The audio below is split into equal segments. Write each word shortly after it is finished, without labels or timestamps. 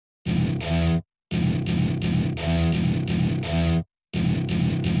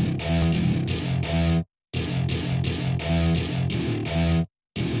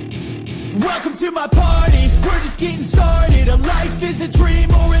Welcome to my party, we're just getting started. A life is a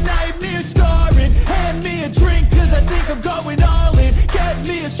dream or a nightmare scarring. Hand me a drink cause I think I'm going all in. Get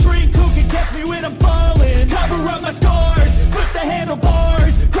me a shrink who can catch me when I'm falling. Cover up my scars, flip the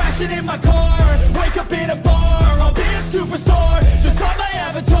handlebars. Crashing in my car, wake up in a bar. I'll be a superstar, just on my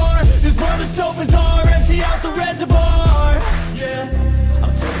avatar. This world is so bizarre, empty out the reservoir. Yeah,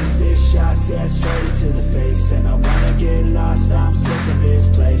 I'm taking 6 shots, yeah, straight to the face. And I wanna get lost, I'm sick of this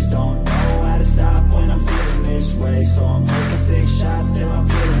place. Don't know how to stop when I'm feeling this way. So I'm taking 6 shots till I'm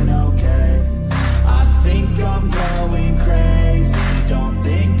feeling okay. I think I'm going crazy, don't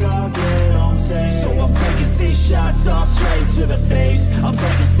think I'll get on safe. So I'm taking 6 shots, all straight to the face. I'm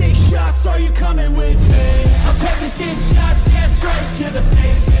taking 6 shots, are you coming with me? I'm taking 6 shots, yeah, straight to the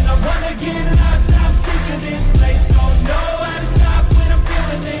face. And I wanna get lost, I'm sick of this place. Don't know how to stop when I'm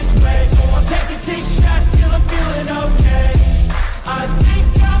feeling this way. So I'm taking 6 shots till I'm feeling okay. I think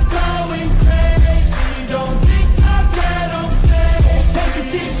I'm going crazy, don't think I'll get on safe. So I'm taking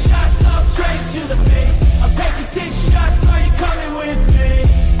 6 shots, all straight to the face. I'm taking 6 shots, are you coming with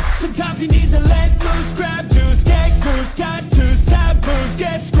me? Sometimes you need to let loose, grab juice, get goose, tattoos, taboos,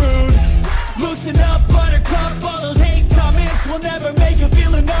 get screwed. Loosen up, buttercup, all those hate comments will never make you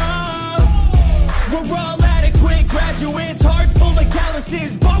feel enough. We're all adequate graduates, heart full of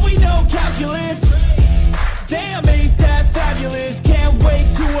calluses, but we know calculus. Damn, ain't that fabulous, can't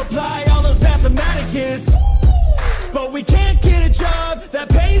wait to apply all those mathematicus. But we can't get a job that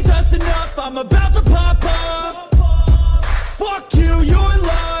pays us enough, I'm about to pop off. Fuck you, you're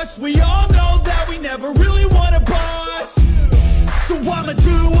lost, we all know that we never really want a boss. So I'ma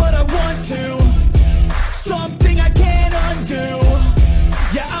do what I want to, something I can't undo.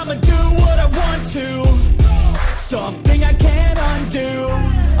 Yeah, I'ma do what I want to, something I can't undo.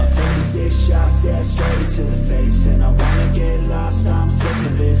 I'm taking 6 shots, yeah, straight to the face. And I wanna get lost, I'm sick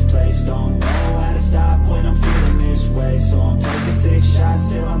of this place. Don't know how to stop when I'm feeling this way. So I'm taking 6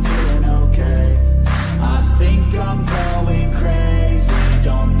 shots till I'm feeling okay. I think I'm going crazy,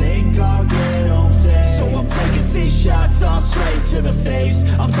 don't think I'll get on safe. So I'm taking 6 shots, all straight to the face.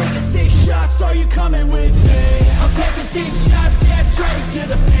 I'm taking 6 shots, are you coming with me? I'm taking 6 shots, yeah, straight to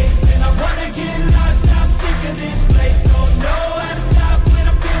the face. And I wanna get lost, I'm sick of this place. Don't know how to stop when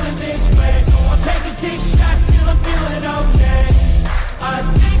I'm feeling this way. So I'm taking 6 shots till I'm feeling okay. I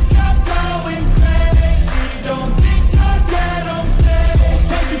think I'm going crazy, don't think I'll get on safe. So I'm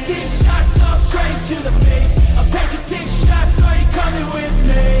taking 6 shots, all straight to the face. I'm taking 6 shots, are you coming with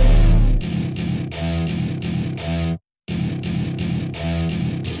me?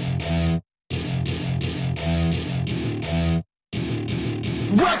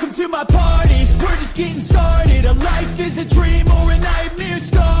 Welcome to my party, we're just getting started. A life is a dream or a nightmare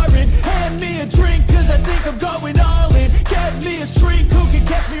scarring. Hand me a drink cause I think I'm going all in. Get me a shrink who can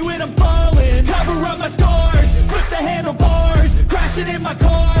catch me when I'm falling. Cover up my scars, flip the handlebars. Crashing in my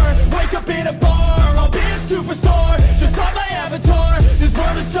car, wake up in a bar. I'll be a superstar, just on my avatar. This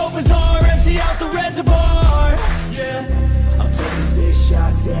world is so bizarre, empty out the reservoir. Yeah, I'm taking 6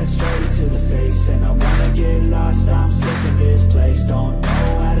 shots, yeah, straight to the face. And I wanna get lost, I'm sick of this place. Don't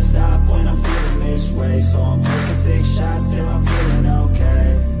know how to stop when I'm feeling this way. So I'm taking 6 shots till I'm feeling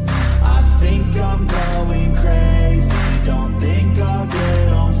okay. I think I'm going crazy, don't think I'll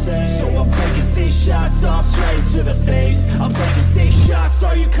get on safe. So I'm taking 6 shots, all straight to the face. I'm taking 6 shots,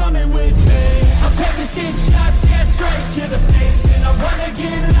 are you coming with me? I'm taking 6 shots, yeah, straight to the face. And I wanna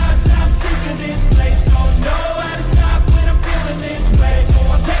get lost, I'm sick of this place. Don't know how to stop when I'm feeling this way. So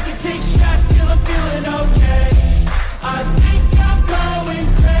I'm taking 6 shots till I'm feeling okay. I think I'm going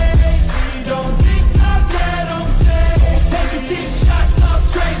crazy, don't think I'll get on safe. So I'm taking 6 shots, all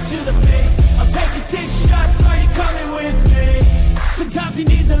straight to the face. I'm taking 6 shots, are you coming with me? Sometimes you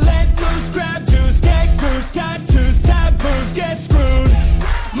need to let loose, grab juice, get goose, tattoos, taboos, get screwed.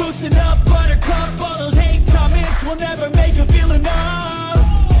 Loosen up, buttercup, all those hate comments will never make you feel enough.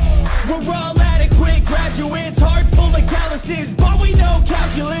 We're all adequate graduates, heart full of calluses, but we know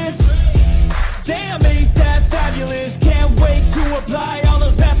calculus. Damn, ain't that fabulous, can't wait to apply all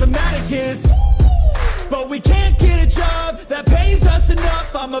those mathematicus. But we can't get a job that pays us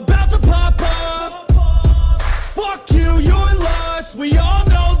enough, I'm about to pop off. Fuck you, you're lost, we all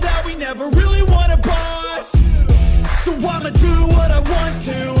know that we never really want a boss. So I'ma do what I want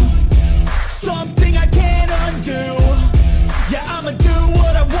to, something I can't undo. Yeah, I'ma do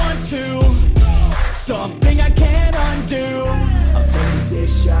what I want to, something I can't undo. I'm taking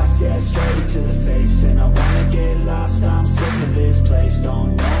 6 shots, yeah, straight to the face. And I wanna get lost, I'm sick of this place.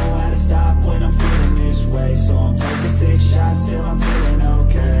 Don't know how to stop when I'm feeling this way. So I'm taking 6 shots till I'm feeling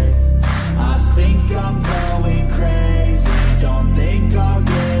okay.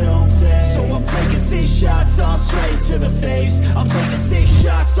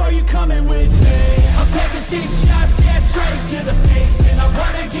 coming with me? I'm taking 6 shots, yeah, straight to the face. And I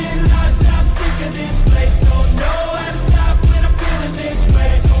wanna get lost, I'm sick of this place. Don't know how to stop when I'm feeling this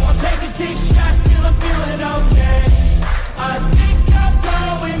way. So I'm taking 6 shots till I'm feeling okay. I think I'm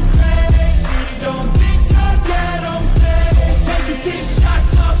going crazy, don't think I'll get home safe. So I'm taking 6 shots,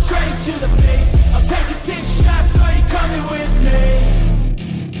 all straight to the face. I'm taking 6 shots, are you coming with me?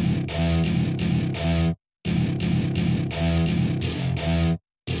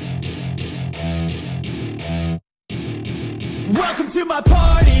 Welcome to my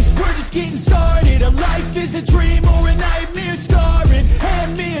party, we're just getting started. A life is a dream or a nightmare scarring.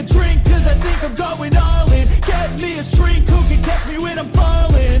 Hand me a drink, cause I think I'm going all in. Get me a shrink who can catch me when I'm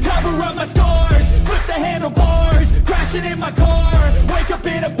falling. Cover up my scars, flip the handlebars. Crashing in my car, wake up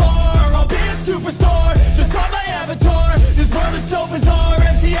in a bar. I'll be a superstar, just on my avatar. This world is so bizarre,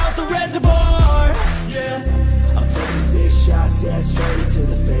 empty out the reservoir. Yeah, I'm taking 6 shots, yeah, straight to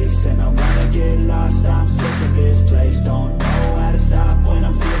the face. And I wanna get lost, I'm sick of this place. Don't know how to stop when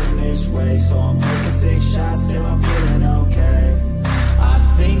I'm feeling this way. So I'm taking 6 shots till I'm feeling okay. I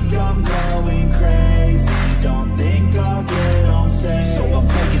think I'm going crazy, don't think I'll get home safe. So I'm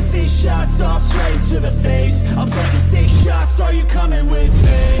taking 6 shots, all straight to the face. I'm taking 6 shots, are you coming with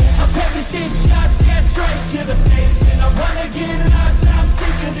me? I'm taking 6 shots, yeah, straight to the face. And I wanna get lost, I'm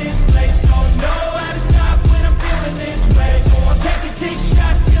sick of this place. Don't know how to stop when I'm feeling this way. So I'm taking 6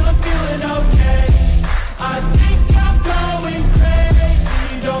 shots till I'm feeling okay. I think I'm going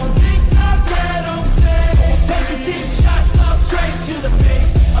crazy, don't think I'll get home safe. So I'm taking 6 shots, all straight to the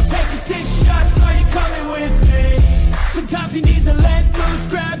face. I'm taking 6 shots, are you coming with me? Sometimes you need to let loose,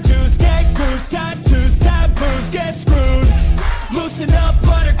 grab juice, get goose, tattoos, taboos, get screwed. Loosen up,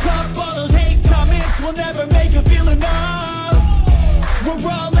 buttercup, all those hate comments will never make you feel enough.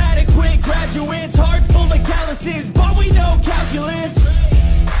 We're all adequate graduates, heart full of calluses, but we know calculus.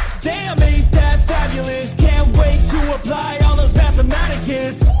 Damn, ain't that fabulous? Can't wait to apply all those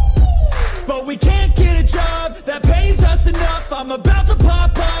mathematicus. But we can't get a job that pays us enough. I'm about to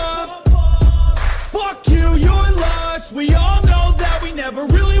pop off. Fuck you, you're lost. We all know that we never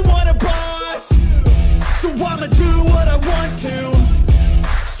really want a boss. So I'ma do what I want to,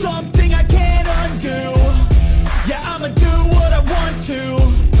 something I can't undo. Yeah, I'ma do what I want to,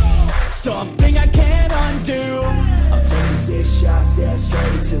 something I can't undo. I'm taking 6 shots, yeah,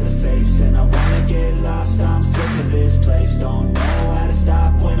 straight to the face. And I wanna get lost, I'm sick of this place. Don't know how to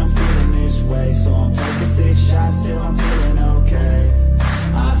stop when I'm feeling this way. So I'm taking 6 shots till I'm feeling okay.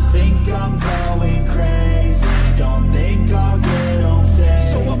 I think I'm going crazy, don't think I'll get home safe.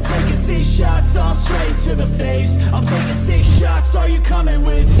 So I'm taking 6 shots, all straight to the face. I'm taking 6 shots, are you coming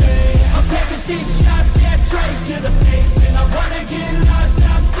with me? I'm taking 6 shots, yeah, straight to the face. And I wanna get lost,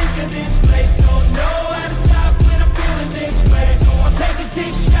 I'm sick of this place. Don't know how to stop when I'm feeling this way. So I'm taking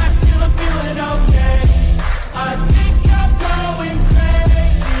 6 shots till I'm feeling okay. I think I'm going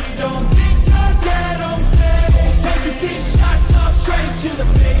crazy, don't think I'll get home safe. So I'm taking 6 shots, all straight to the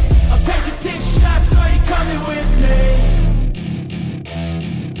face. I'm taking 6 shots, are you coming with me?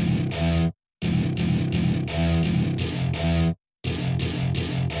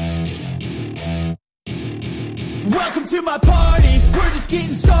 Welcome to my party, we're just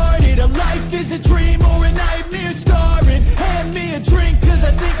getting started. A life is a dream or a nightmare scarring. Hand me a drink, cause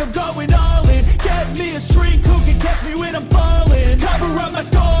I think I'm going all in. Get me a shrink who can catch me when I'm falling. Cover up my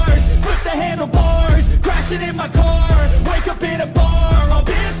scars, flip the handlebars. Crashing in my car, wake up in a bar. I'll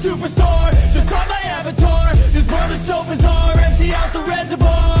be a superstar, just on my avatar. This world is so bizarre, empty out the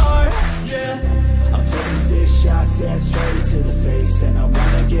reservoir. Yeah, I'm taking 6 shots, yeah, straight to the face. And I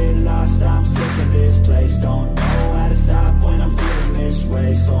wanna get lost, I'm sick of this place. Don't know how to stop when I'm feeling this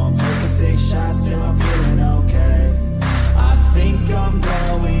way. So I'm taking 6 shots till I'm feeling okay. I think I'm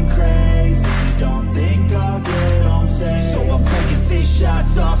going crazy, don't think I'll get home safe. So I'm taking 6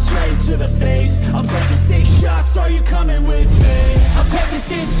 shots, all straight to the face. I'm taking 6 shots, are you coming with me? I'm taking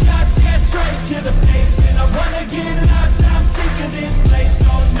 6 shots, yeah, straight to the face. And I wanna get lost, I'm sick of this place.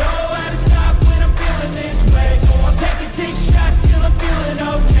 Don't know how to stop when I'm feeling this way. So I'm taking 6 shots till I'm feeling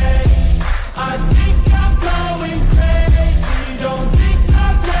okay. I think I'm going crazy, don't think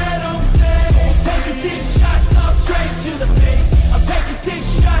I'll get home safe. So I'm taking 6 shots, all straight to the face. I'm taking 6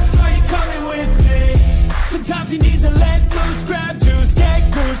 shots, are you coming with me? Sometimes you need to let loose, grab juice,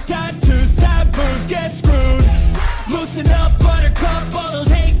 get goose, tattoos, taboos, get screwed. Loosen up, buttercup, all those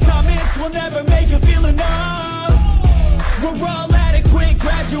hate comments will never make you feel enough. We're all adequate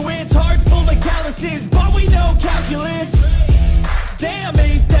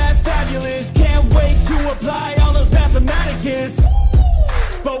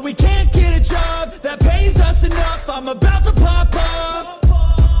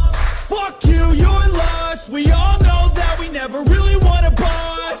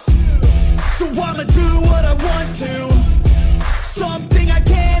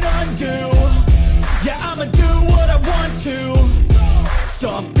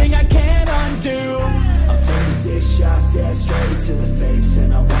to the face,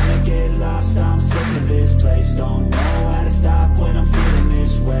 and I wanna get lost. I'm sick of this place, don't know how to stop when I'm feeling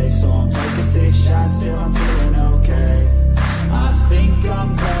this way. So I'm taking 6 shots till I'm feeling okay. I think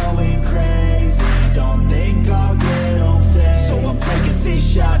I'm going crazy, don't think I'll get home safe. So I'm taking 6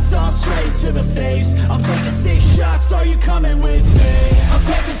 shots all straight to the face. I'm taking 6 shots, are you coming with me? I'm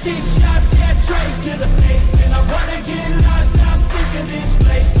taking 6 shots, yeah, straight to the face. And I wanna get lost, I'm sick of this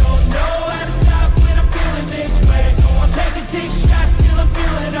place. Don't know how to stop when I'm feeling this way. So I'm taking 6 shots till I'm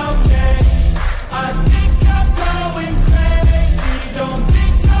feeling okay. I think I'm going crazy, don't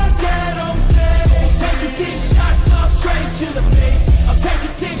think I'll get home safe. So I'm taking 6 shots all straight to the face. I'm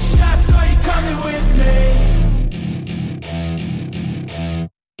taking 6 shots, are you coming with me?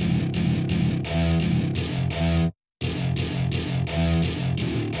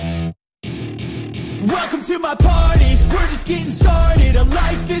 Welcome to my party, we're just getting started. A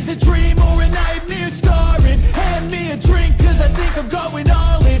life is a dream or a nightmare scarring. Hand me a drink cause I think I'm going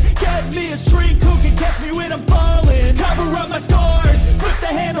all in. Get me a shrink who can catch me when I'm falling. Cover up my scars, flip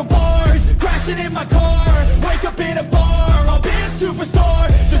the handlebars. Crashing in my car, wake up in a bar. I'll be a superstar,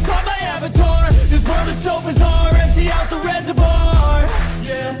 just on my avatar. This world is so bizarre, empty out the reservoir.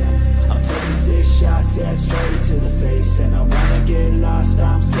 Yeah, I'm taking 6 shots, yeah, straight to the face. And I wanna get lost,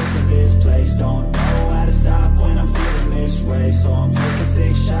 I'm sick of this place. Don't know how to stop when I'm feeling this way. So I'm taking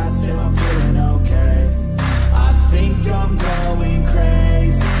 6 shots till I'm feeling okay. I think I'm going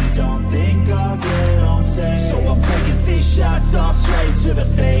crazy, don't think I'll get home safe. So I'm taking 6 shots all straight to the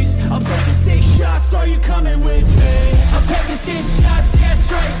face. I'm taking 6 shots, are you coming with me? I'm taking 6 shots, yeah,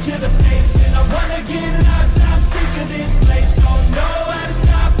 straight to the face. And I wanna get lost, I'm sick of this place. Don't know how to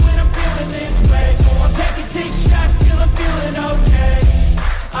stop when I'm feeling this way. So I'm taking 6 shots till I'm feeling okay.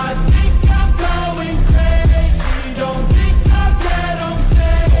 I think I'm going crazy, don't think I'll get home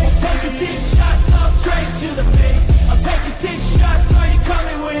safe. So I'm taking 6 shots all straight to the face. I'm taking 6 shots, are you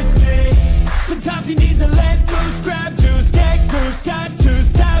coming with me? Sometimes you need to let loose, grab juice, get goose,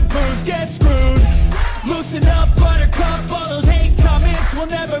 tattoos, taboos, get screwed. Loosen up, buttercup, all those hate comments will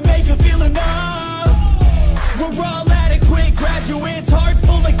never make you feel enough. We're all adequate graduates, heart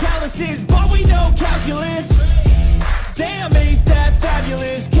full of calluses, but we know calculus. Damn, ain't that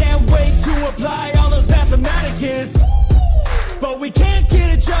fabulous? Can't wait to apply all those mathematicus. But we can't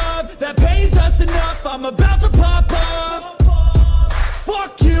get a job that pays us enough. I'm about to pop off.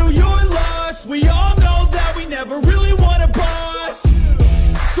 Fuck you, you're lost. We all know that we never really want a boss.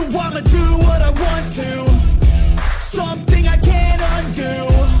 So I'ma do what I want to, something I can't undo.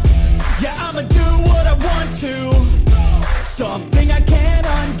 Yeah, I'ma do what I want to, something I can't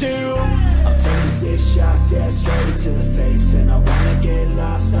undo. I'm taking 6 shots, yeah, straight to the face. And I wanna get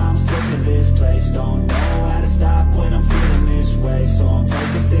lost, I'm sick of this place. Don't know how to stop when I'm feeling this way. So I'm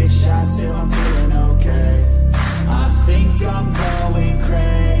taking 6 shots till I'm feeling okay. I think I'm going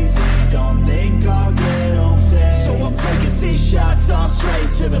crazy, don't think I'll get home safe. So I'm taking 6 shots all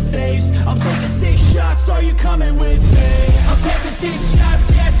straight to the face. I'm taking 6 shots, are you coming with me? I'm taking 6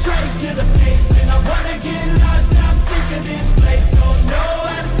 shots, yeah, straight to the face. And I wanna get lost, I'm sick of this place. Don't know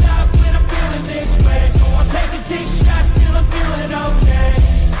how to stop when I'm feeling this way. So I'm taking 6 shots till I'm feeling okay.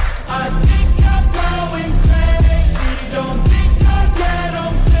 I think I'm going crazy, don't think I'll get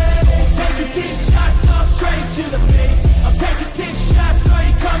home safe. So I'm taking 6 shots all straight to the face. I'm taking 6 shots, are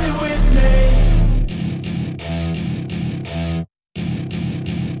you coming with me?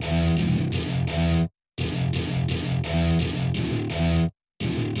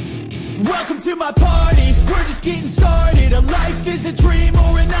 Welcome to my party, we're just getting started. A life is a dream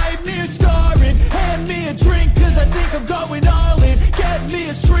or a nightmare scarring. Hand me a drink cause I think I'm going all in. Get me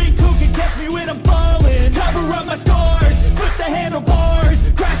a shrink who can catch me when I'm falling. Cover up my scars, flip the handlebars.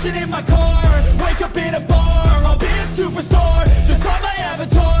 Crashing in my car, wake up in a bar. I'll be a superstar, just on my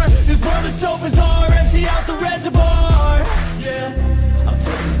avatar. This world is so bizarre, empty out the reservoir. Yeah, I'm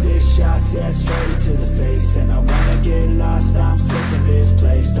taking 6 shots, yeah, straight to the face. And I wanna get lost, I'm sick of this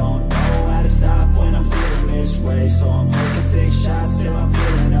place. Don't know how to stop when I'm feeling this way. So I'm taking 6 shots till I'm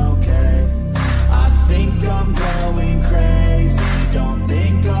feeling okay. I think I'm going crazy, don't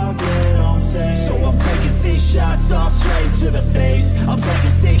think I'll get home safe. So I'm taking 6 shots all straight to the face. I'm taking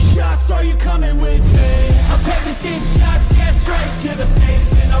 6 shots, are you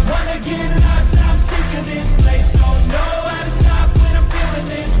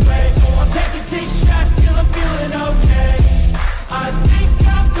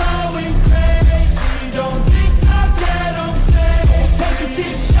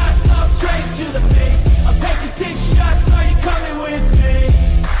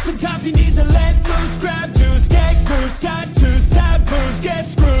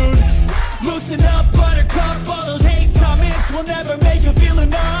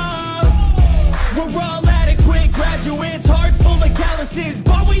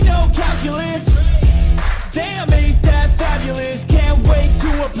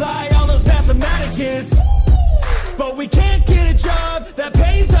apply all those mathematicus. But we can't get a job that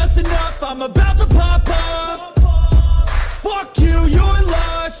pays us enough. I'm about to pop off. Fuck you, you're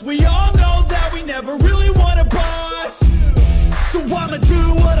lost. We all know that we never really want a boss. So I'ma do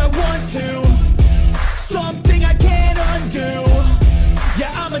what I want to, something I can't undo.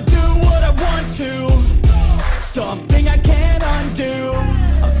 Yeah, I'ma do what I want to, something I can't undo.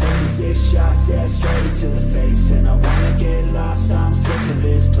 I'm taking 6 shots, yeah, straight to the face. And I wanna get lost, I'm sick of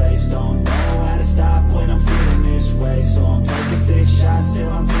this place. Don't know how to stop when I'm feeling this way. So I'm taking 6 shots till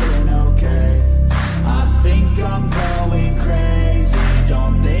I'm feeling okay. I think I'm going crazy,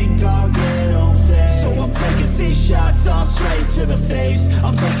 don't think I'll get home safe. So I'm taking 6 shots, all straight to the face.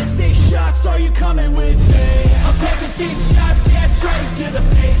 I'm taking 6 shots, are you coming with me? I'm taking 6 shots, yeah, straight to the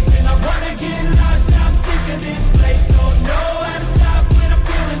face. And I wanna get lost, I'm sick of this place. Don't know how to stop when I'm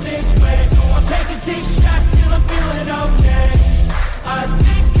feeling this way. So I'm taking 6 shots till I'm feeling okay. I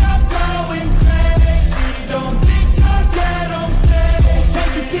think I'm going crazy, don't think I'll get home safe. So I'm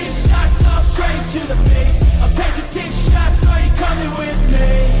taking 6 shots, all straight to the face. I'm taking 6 shots, are you coming with me?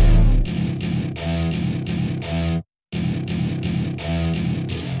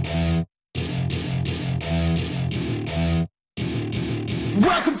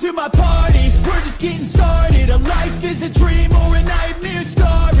 Welcome to my party, we're just getting started. A life is a dream or a nightmare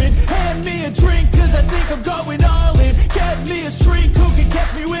scarring. Hand me a drink cause I think I'm going all in. Get me a shrink who can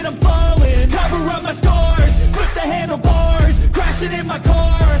catch me when I'm falling. Cover up my scars, flip the handlebars. Crashing in my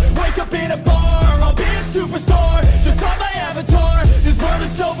car, wake up in a bar. I'll be a superstar, just on my avatar. This world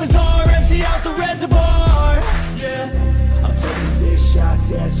is so bizarre, empty out the reservoir. Yeah, I'm taking 6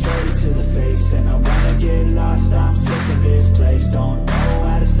 shots, yeah, straight to the face. And I wanna get lost, I'm sick of this place. Don't know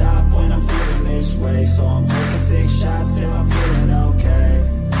how to stop when I'm feeling this way. So I'm taking 6 shots till I'm feeling okay.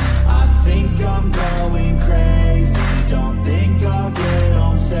 I think I'm going crazy, don't think I'll get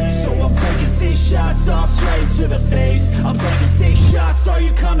home safe. So I'm taking 6 shots, all straight to the face. I'm taking 6 shots, are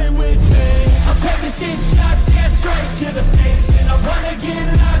you coming with me? I'm taking 6 shots, yeah, straight to the face. And I wanna get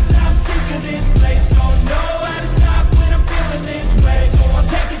lost, I'm sick of this place. Don't know how to stop when I'm feeling this way. So I'm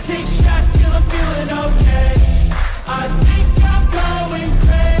taking 6 shots till I'm feeling okay. I think I'm going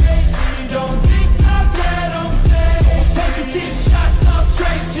crazy, don't think I'll get home safe. So I'm taking 6 shots, all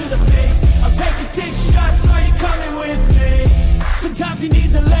straight to the face. I'm taking 6 shots, are you coming with me? Sometimes you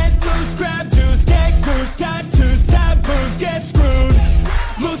need to let loose, grab juice, get goose, tattoos, taboos, get screwed.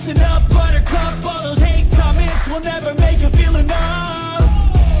 Loosen up, buttercup, all those hate comments will never make you feel enough.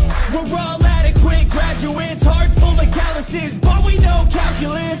 We're all adequate graduates, heart full of calluses, but we know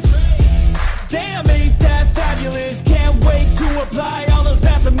calculus. Damn, ain't that fabulous? Can't wait to apply all those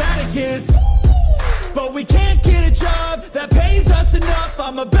mathematicus. But we can't get a job that pays us enough.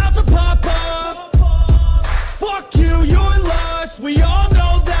 I'm about to pop off. Fuck you, you're lost. We all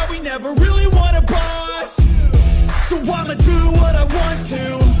know that we never really want a boss. So I'ma do what I want to,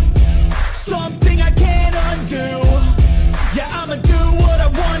 something I can't undo. Yeah, I'ma do what I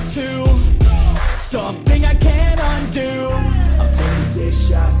want to, something I can't undo. I'm taking 6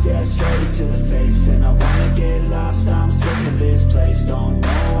 shots, yeah, straight to the face. And I wanna get lost, I'm sick of this place. Don't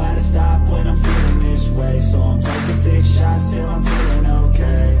know how to stop when I'm feeling this way. So I'm taking 6 shots till I'm feeling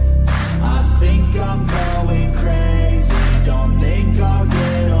okay. I think I'm going crazy, don't think I'll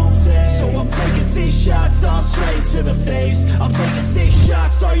get home safe. So I'm taking 6 shots, all straight to the face. I'm taking 6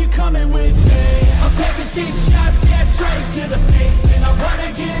 shots, are you coming with me? I'm taking 6 shots, yeah, straight to the face. And I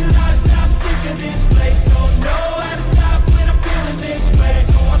wanna get lost, I'm sick of this place. Don't know how to stop when I'm feeling this way.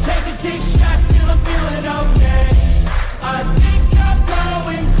 So I'm taking 6 shots till I'm feeling okay. I think I'm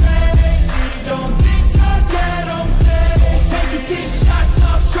going crazy, don't think I'll get home safe. So I'm taking 6 shots,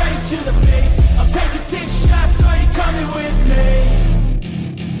 all straight to the face. I'm taking 6 shots, are you coming with me?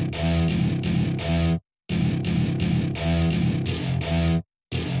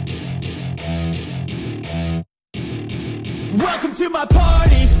 Welcome to my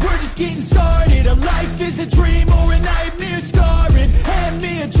party, we're just getting started. A life is a dream or a nightmare scarring. Hand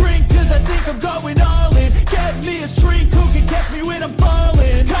me a drink cause I think I'm going all in. Get me a shrink who can catch me when I'm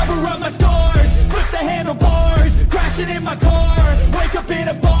falling. Cover up my scars, flip the handlebars. Crashing in my car, wake up in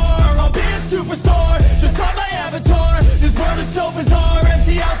a bar. I'll be a superstar, just on my avatar. This world is so bizarre,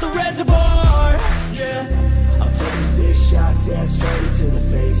 empty out the reservoir. Yeah, I'm taking 6 shots, yeah, straight to the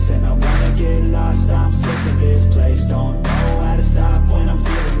face. And I wanna get lost, I'm sick of this place. Don't know how to stop when I'm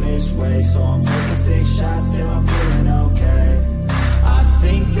feeling this way. So I'm taking 6 shots till I'm feeling okay. I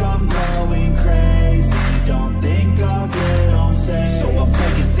think I'm going crazy, don't think I'll get home safe. So I'm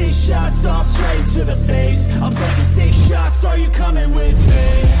taking 6 shots, all straight to the face. I'm taking 6 shots, are you coming with me?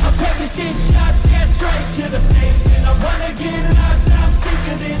 I'm taking 6 shots, yeah, straight to the face. And I wanna get lost, I'm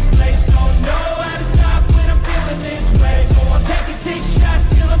sick of this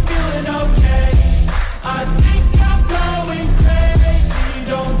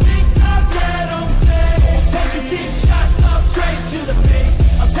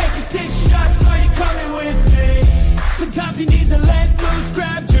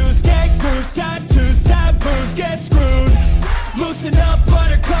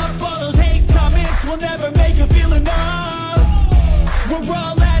We're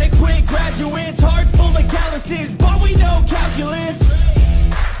all adequate graduates, heart full of calluses, but we know calculus.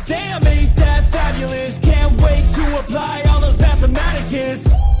 Damn, ain't that fabulous? Can't wait to apply all those mathematicus.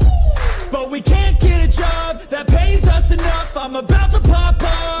 But we can't get a job that pays us enough. I'm about to pop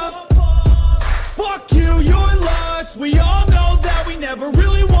off. Fuck you, you're lost. We all know that we never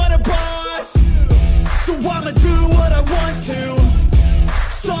really want a boss. So I'ma do what I want to,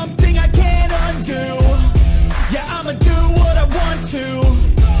 something I can't undo. Yeah, I'ma do what I want to,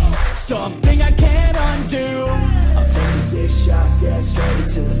 something I can't undo. I'm taking 6 shots, yeah, straight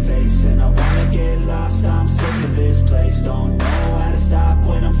to the face. And I wanna get lost, I'm sick of this place. Don't know how to stop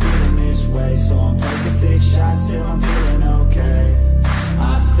when I'm feeling this way. So I'm taking 6 shots till I'm feeling okay.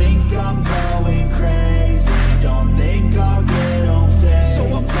 I think I'm going crazy, don't think I'll get home safe. So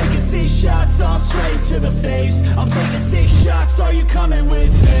I'm taking 6 shots, all straight to the face. I'm taking 6 shots, are you coming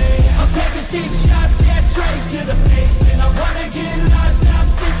with me? I'm taking 6 shots, yeah, straight to the face. And I wanna get lost, I'm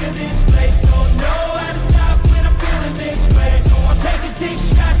sick of this place. Don't know how to stop when I'm feeling this way. So I'm taking 6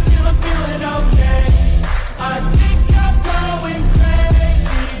 shots till I'm feeling okay. I think I'm going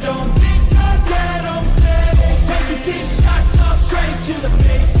crazy, don't think I'll get home safe. So I'm taking 6 shots, all straight to the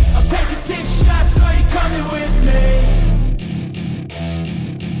face. I'm taking 6 shots, are you coming with me?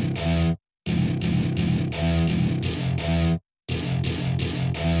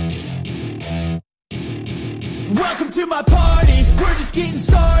 Welcome to my party, we're just getting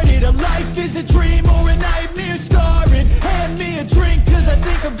started. A life is a dream or a nightmare scarring. Hand me a drink cause I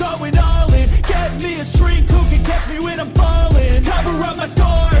think I'm going all in. Get me a shrink who can catch me when I'm falling. Cover up my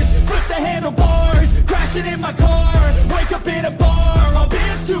scars, flip the handlebars. Crashing in my car, wake up in a bar. I'll be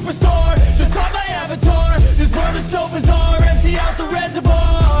a superstar, just on my avatar. This world is so bizarre, empty out the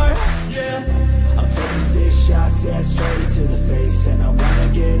reservoir. Yeah, I'm taking 6 shots, yeah, straight to the face. And I wanna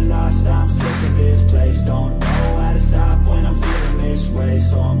get lost, I'm sick of this place. Don't know how to stop when I'm feeling this way.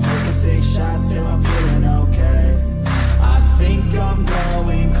 So I'm taking 6 shots till I'm feeling okay. I think I'm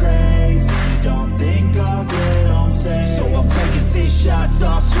going crazy, don't think I'll get home safe. So I'm taking 6 shots,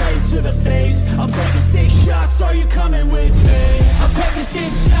 all straight to the face. I'm taking 6 shots, are you coming with me? I'm taking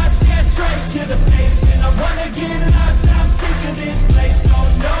 6 shots, yeah, straight to the face. And I wanna get lost, I'm sick of this place.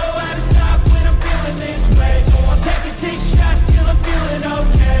 Don't know how to stop when I'm feeling this way. So I'm taking 6 shots till I'm feeling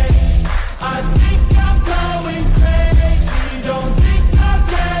okay. I think I'm going crazy, don't think I'll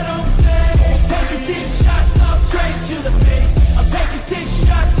get home safe. So I'm taking 6 shots, all straight to the face. I'm taking 6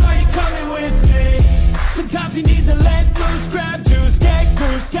 shots, are you coming with me? Sometimes you need to let loose, grab juice, get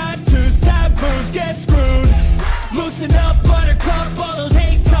goose, tattoos, taboos, get screwed. Loosen up, buttercup, all those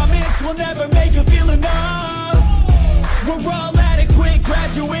hate comments will never make you feel enough. We're all adequate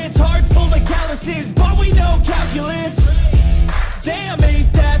graduates, heart full of calluses, but we know calculus. Damn,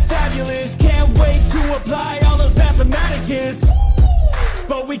 ain't that fabulous? Can't wait to apply all those mathematicus.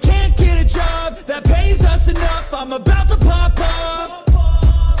 But we can't get a job that pays us enough. I'm about to pop off.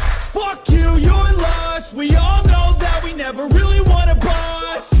 Fuck you, you're lost. We all know that we never really want a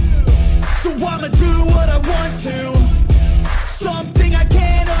boss. So I'ma do what I want to, something I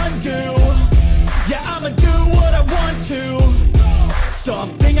can't undo. Yeah, I'ma do what I want to,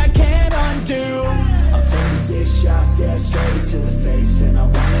 something I can't undo. I'm taking 6 shots, yeah, straight to the face. And I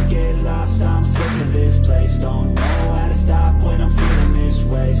wanna get lost, I'm sick of this place. Don't know how to stop when I'm feeling this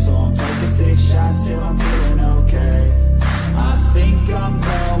way. So I'm taking 6 shots till I'm feeling okay. I think I'm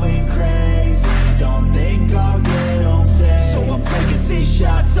going crazy, don't think I'll get home safe. So I'm taking 6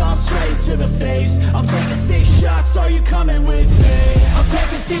 shots, all straight to the face. I'm taking 6 shots, are you coming with me? I'm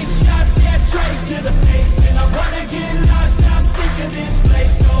taking 6 shots, yeah, straight to the face. And I wanna get lost, I'm sick of this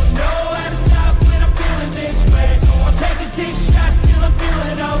place. Don't know how to stop when I'm feeling this way. So I'm taking 6 shots till I'm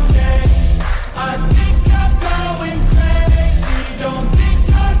feeling okay. I think I'm going crazy, don't think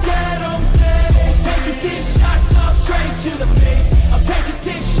I'll get home safe. So I'm taking 6 shots, all straight to the face. I'm taking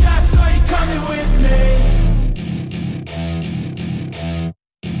 6 shots, are you coming with me?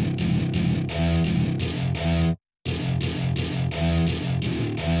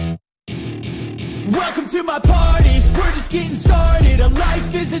 Welcome to my party, we're just getting started. A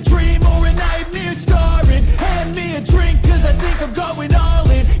life is a dream or a nightmare scarring. Hand me a drink cause I think I'm going all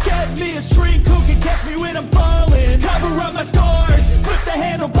in. Get me a shrink who can catch me when I'm falling. Cover up my scars, flip the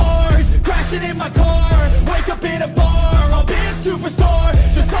handlebars. Crashing in my car, wake up in a bar. I'll be a superstar,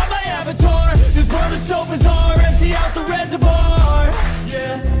 just on my avatar. This world is so bizarre, empty out the reservoir.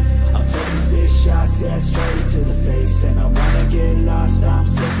 Yeah, I'm taking 6 shots, yeah, straight to the face. And I wanna get lost, I'm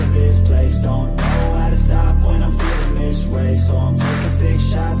sick of this place. Don't know how to stop when I'm feeling this way. So I'm taking 6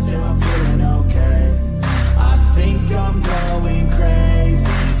 shots till I'm feeling okay. I think I'm going crazy,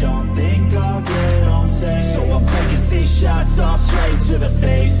 don't think I'll get home safe. So I'm taking 6 shots, all straight straight to the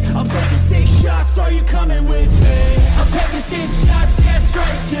face. I'm taking 6 shots, are you coming with me? I'm taking 6 shots, yeah,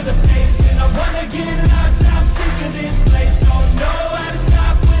 straight to the face. And I wanna get lost, I'm sick of this place. Don't know how to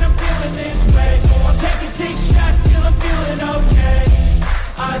stop when I'm feeling this way. So I'm taking 6 shots till I'm feeling okay.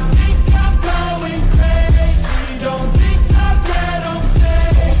 I think I'm going crazy, don't think I'll get home safe.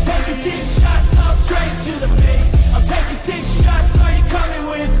 So I'm taking 6 shots, all straight to the face. I'm taking 6 shots, are you coming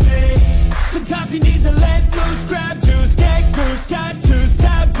with me? Sometimes you need to let loose, grab juice, get goose, tattoos,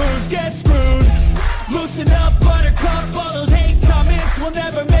 taboos, get screwed. Loosen up, buttercup, all those hate comments will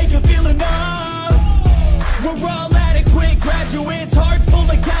never make you feel enough. We're all adequate graduates, heart full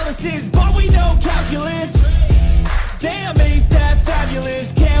of calluses, but we know calculus. Damn, ain't that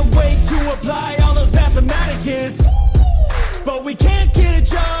fabulous? Can't wait to apply all those mathematicus. But we can't get a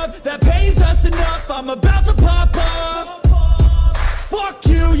job that pays us enough. I'm about to pop off. Fuck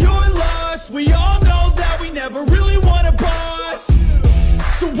you, you're lost. We all know that we never really want a boss.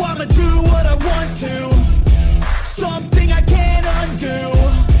 So I'ma do what I want to, something I can't undo.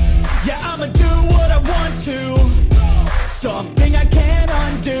 Yeah, I'ma do what I want to, something I can't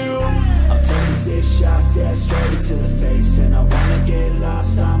undo. I'm taking 6 shots, yeah, straight to the face. And I wanna get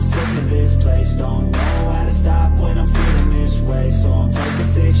lost, I'm sick of this place. Don't know how to stop when I'm feeling this way. So I'm taking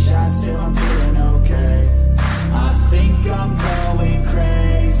 6 shots till I'm feeling okay. I think I'm going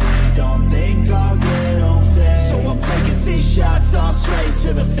crazy, don't think I'll get home safe. So I'm taking 6 shots, all straight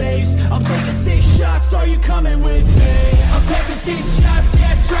to the face. I'm taking 6 shots, are you coming with me? I'm taking 6 shots,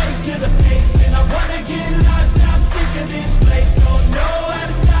 yeah, straight to the face. And I wanna get lost, I'm sick of this place. Don't know how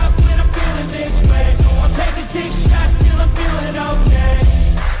to stop when I'm feeling this way. So I'm taking 6 shots till I'm feeling okay.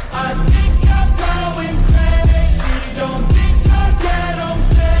 I think I'm going crazy, don't think I'll get home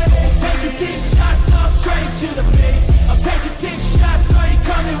safe. So I'm taking 6 shots, all straight to the face. I'm taking 6 shots, are you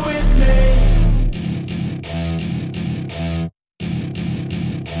coming with me?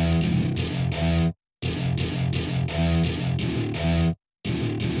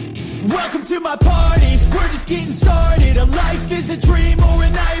 Welcome to my party, we're just getting started. A life is a dream or a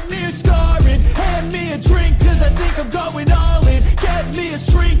nightmare scarring. Hand me a drink cause I think I'm going all in. Get me a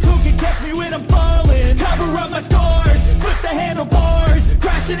shrink who can catch me when I'm falling. Cover up my scars, flip the handlebars.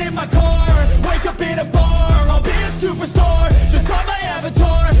 Crashing in my car, wake up in a bar. I'll be a superstar, just on my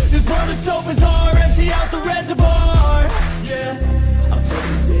avatar. This world is so bizarre, empty out the reservoir. Yeah, I'm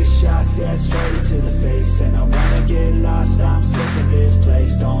taking 6 shots, yeah, straight to the face. And I wanna get lost, I'm sick of this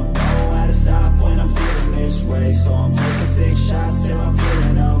place. Don't know how to stop when I'm feeling this way. So I'm taking 6 shots till I'm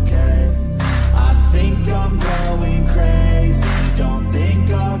feeling okay. I think I'm going crazy, don't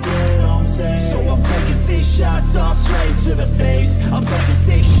think I'll get home safe. So I'm taking 6 shots, all straight to the face. I'm taking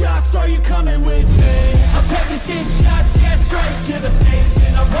 6 shots, are you coming with me? I'm taking 6 shots, yeah, straight to the face.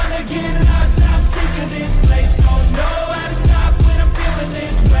 And I wanna get lost, I'm sick of this place. Don't know how to stop when I'm feeling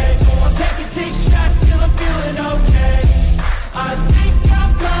this way. So I'm taking 6 shots till I'm feeling okay. I think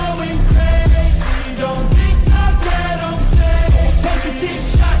I'm going crazy, don't think I'll get home safe. So I'm taking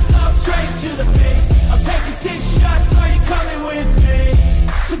 6 shots, all straight to the face. I'm taking 6 shots, are you coming with me?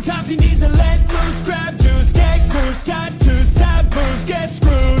 Sometimes you need to let loose, grab juice, get goose, tattoos, taboos, get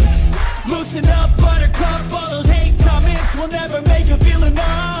screwed. Loosen up, buttercup, all those hate comments will never make you feel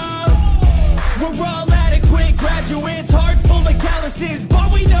enough. We're all adequate graduates, heart full of calluses,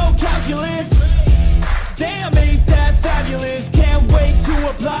 but we know calculus. Damn, ain't that fabulous? Can't wait to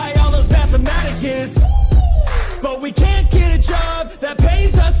apply all those mathematicus. But we can't get a job that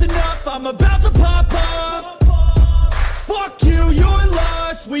pays us enough. I'm about to pop off. Fuck you, you're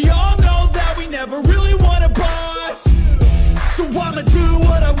lost. We all know that we never really want a boss. So I'ma do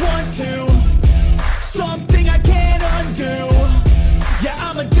what I want to, something I can't undo. Yeah,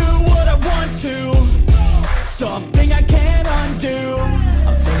 I'ma do what I want to, something I can't undo.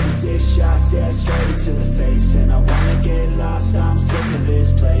 I'm taking 6 shots, yeah, straight to the face. And I wanna get lost, I'm sick of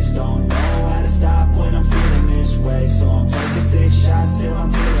this place. Don't know how to stop when I'm feeling this way. So I'm taking 6 shots till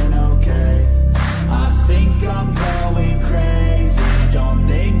I'm feeling okay. I think I'm going crazy, don't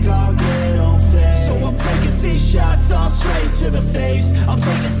think I'll get home safe. So I'm taking 6 shots, all straight to the face. I'm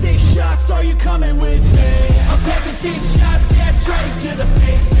taking 6 shots, are you coming with me? I'm taking 6 shots, yeah, straight to the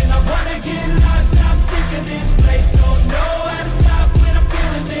face. And I wanna get lost, I'm sick of this place. Don't know how to stop when I'm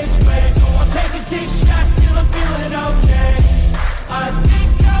feeling this way. So I'm taking 6 shots till I'm feeling okay. I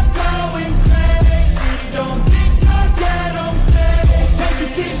think I'm going crazy, don't think I'll get home safe. So I'm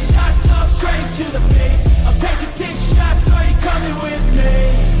taking 6 shots, all straight to the face. I'm taking 6 shots, are you coming with me?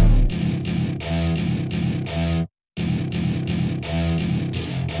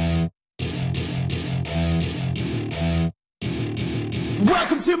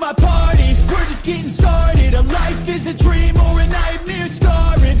 Welcome to my party, we're just getting started. A life is a dream or a nightmare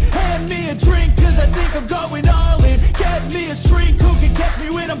scarring. Hand me a drink cause I think I'm going all in. Get me a shrink who can catch me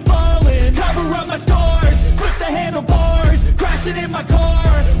when I'm falling. Cover up my scars, flip the handlebars, crashing in my car,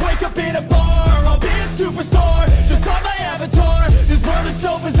 wake up in a bar. I'll be a superstar, just on my avatar. This world is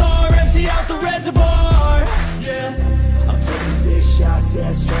so bizarre, empty out the reservoir. Yeah, I'm taking 6 shots,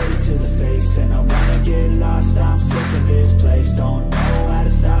 yeah, straight to the face. And I wanna get lost, I'm sick of this place. Don't know how to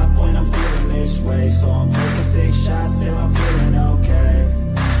stop when I'm feeling this way. So I'm taking 6 shots till I'm feeling okay.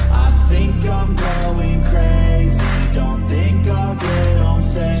 I think I'm going crazy, don't think I'll get home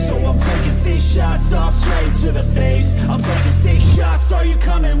safe. So I'm taking 6 shots, all straight to the face. I'm taking 6 shots, are you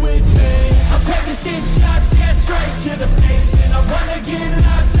coming with me? I'm taking 6 shots, yeah, straight to the face. And I wanna get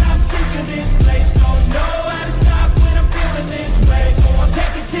lost, I'm sick of this place. Don't know how to stop when I'm feeling this way. So I'm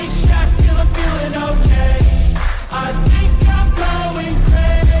taking 6 shots till I'm feeling okay. I think I'm going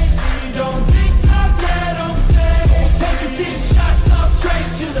crazy, don't think I'll get home safe. So I'm taking 6 shots, all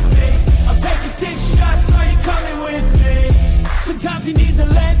straight to the face. I'm taking 6 shots, are you coming with me? Sometimes you need to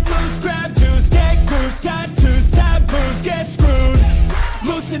let loose, grab juice, get goose, tattoos, taboos, get screwed.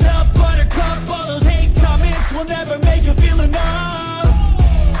 Loosen up, buttercup, all those hate comments will never make you feel enough.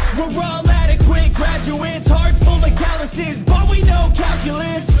 We're all adequate graduates, heart full of calluses, but we know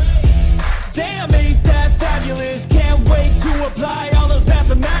calculus. Damn, ain't that fabulous? Can't wait to apply all those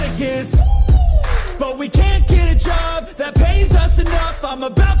mathematicus. But we can't get a job that pays us enough. I'm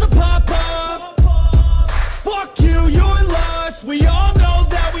about to pop off. Fuck you, you're lost. We all know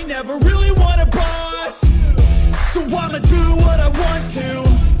that we never really want a boss. So I'ma do what I want to,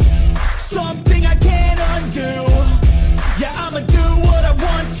 something I can't undo. Yeah, I'ma do what I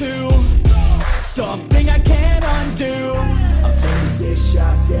want to, something I can't undo. I'm taking 6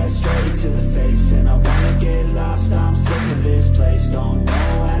 shots, yeah, straight to the face. And I wanna get lost, I'm sick of this place. Don't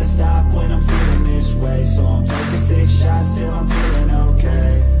know how to stop when I'm feeling this way. So I'm taking 6 shots till I'm feeling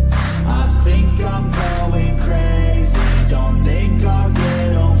okay. I think I'm going crazy, don't think I'll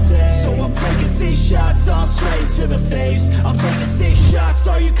get home safe. So I'm taking 6 shots, all straight to the face. I'm taking 6 shots,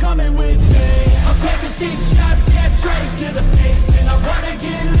 are you coming with me? I'm taking 6 shots, yeah, straight to the face. And I wanna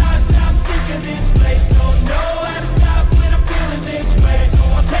get lost, I'm sick of this place. Don't know how to stop when I'm feeling this way. So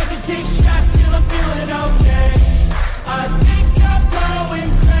I'm taking 6 shots till I'm feeling okay. I think I'm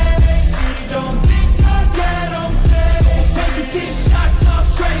going crazy, don't think I'll get home safe. So I'm taking 6 shots, all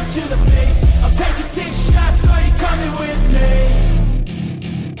straight to the face. I'm taking 6 shots, are you coming with me?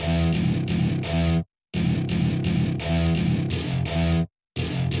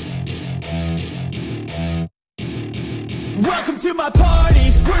 Welcome to my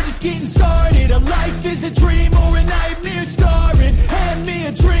party, we're just getting started. A life is a dream or a nightmare scarring. Hand me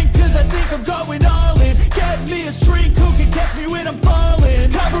a drink cause I think I'm going all in. Get me a shrink who can catch me when I'm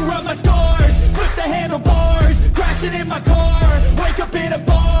falling. Cover up my scars, flip the handlebars, crashing in my car, wake up in a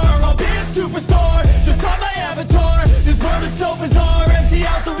bar. I'll be a superstar, just on my avatar. This world is so bizarre, empty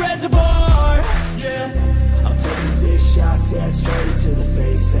out the reservoir. Yeah, I'm taking 6 shots, yeah, straight to the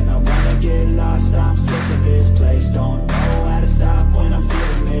face. And I wanna get lost, I'm sick of this place. Don't know how to stop when I'm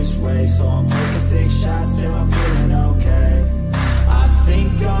feeling this way. So I'm taking 6 shots till I'm feeling okay. I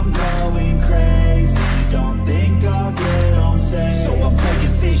think I'm going crazy, don't think I'll get home safe. So I'm taking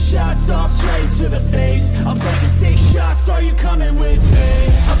 6 shots, all straight to the face. I'm taking 6 shots, are you coming with me?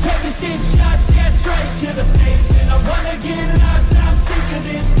 I'm taking 6 shots, yeah, straight to the face. And I wanna get lost, I'm sick of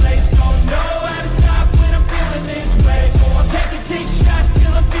this place. Don't know how to stop when I'm feeling this way. So I'm taking 6 shots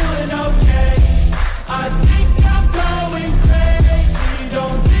till I'm feeling okay. I think I'm going crazy,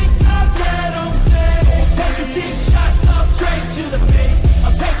 don't think I'll get home safe. So I'm taking 6 shots, all straight to the face.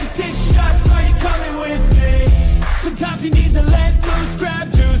 I'm taking 6 shots, are you coming with me? Sometimes you need to let loose,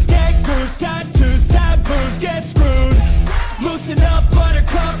 grab juice, get goose, tattoos, taboos, get screwed. Loosen up,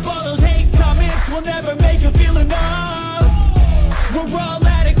 buttercup, all those hate comments will never make you feel enough. We're all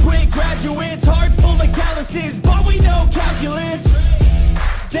adequate graduates, heart full of calluses, but we know calculus.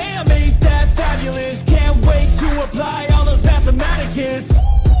 Damn, ain't that fabulous? Can't wait to apply all those mathematicus.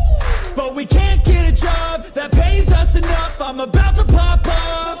 But we can't get a job that pays us enough. I'm about to pop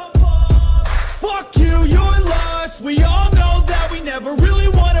off. Fuck you, you're lost. We all know that we never really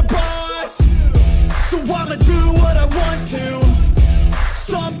want a boss. So I'ma do what I want to,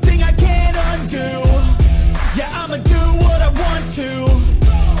 something I can't undo. Yeah, I'ma do what I want to,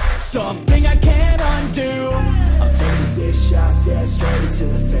 something I can't undo. I'm taking 6 shots, yeah, straight to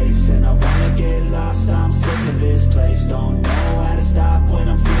the face. And I wanna get lost, I'm sick of this place. Don't know how to stop when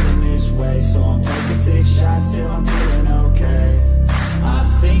I'm feeling this way. So I'm taking 6 shots till I'm feeling okay. I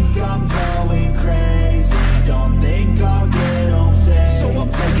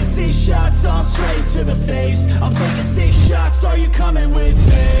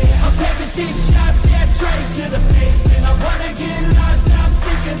taking 6 shots, yeah, straight to the face. And I wanna get lost, I'm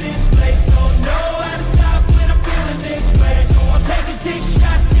sick of this place. Don't know how to stop when I'm feeling this way. So I'm taking 6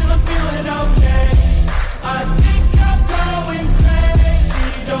 shots till I'm feeling okay. I think I'm going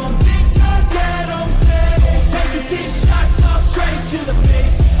crazy, don't think I'll get home safe. So I'm taking 6 shots, all straight to the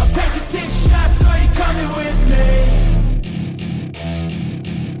face. I'm taking 6 shots, are you coming with me?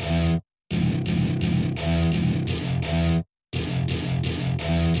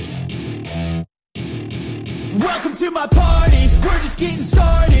 Welcome to my party, we're just getting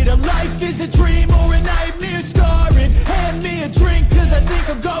started. A life is a dream or a nightmare scarring. Hand me a drink cause I think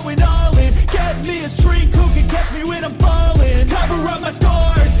I'm going all in. Get me a shrink who can catch me when I'm falling. Cover up my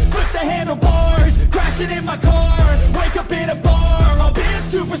scars, flip the handlebars. Crashing in my car, wake up in a bar. I'll be a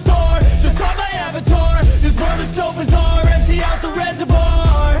superstar, just on my avatar. This world is so bizarre, empty out the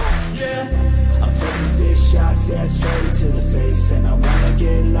reservoir. Yeah, I'm taking 6 shots, yeah, straight to the face. And I wanna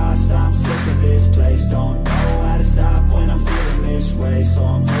get lost, I'm sick of this place. Don't know how to stop when I'm feeling this way. So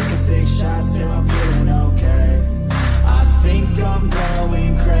I'm taking 6 shots till I'm feeling okay. I think I'm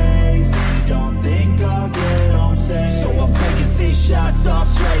going crazy, don't think I'll get home safe. So I'm taking 6 shots, all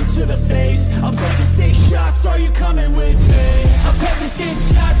straight to the face. I'm taking 6 shots, are you coming with me? I'm taking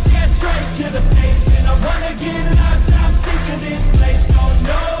 6 shots, yeah, straight to the face. And I wanna get lost, I'm sick of this place. Don't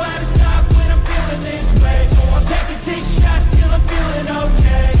know how to stop when I'm feeling this way. So I'm taking 6 shots till I'm feeling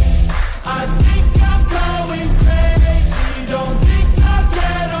okay. I think I'm going crazy, don't think I'll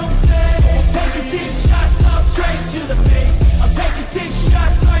get home safe. So I'm taking 6 shots, all straight to the face. I'm taking 6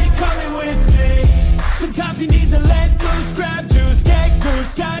 shots, are you coming with me? Sometimes you need to let loose, grab juice, get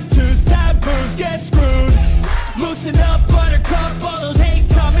goose, tattoos, taboos, get screwed. Loosen up, buttercup, all those hate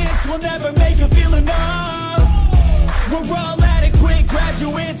comments will never make you feel enough. We're all adequate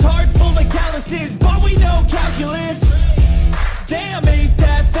graduates, heart full of calluses, but we know calculus. Damn, ain't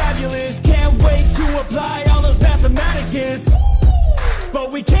that fabulous? Can't wait to apply all those mathematicus.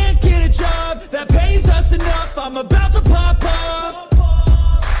 But we can't get a job that pays us enough. I'm about to pop off.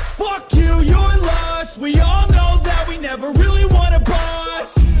 Fuck you, you're lost. We all know that we never really want a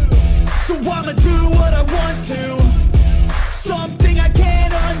boss. So I'ma do what I want to, something I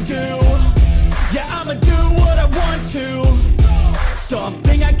can't undo. Yeah, I'ma do what I want to,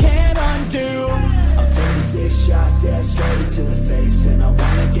 something I can't undo. I'm taking 6 shots, yeah, straight to the face. And I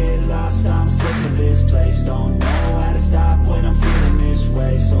wanna get lost, I'm sick of this place. Don't know how to stop when I'm feeling this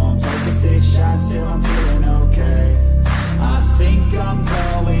way. So I'm taking 6 shots till I'm feeling okay. I think I'm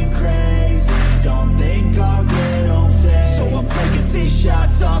going crazy, don't think I'll get home safe. So I'm taking 6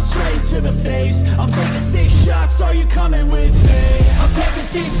 shots, all straight to the face. I'm taking 6 shots, are you coming with me? I'm taking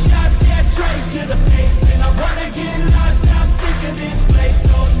 6 shots, yeah, straight to the face. And I wanna get lost, I'm sick of this place.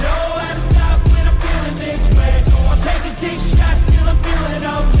 Don't know how to stop when I'm feeling this way. So I'm taking 6 shots till I'm feeling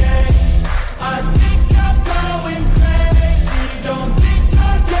okay. I think I'm going crazy, don't think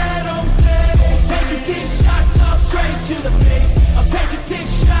I'll get home safe. So I'm taking 6 shots, all straight to the face. I'm taking 6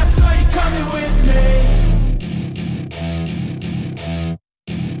 shots, are you coming with me?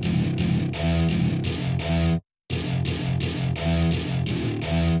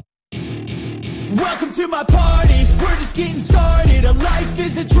 Welcome to my party, we're just getting started. A life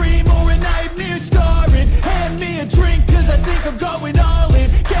is a dream or a nightmare scarring. Hand me a drink cause I think I'm going all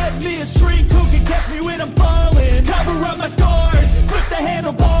in. Get me a shrink who can catch me when I'm falling. Cover up my scars, flip the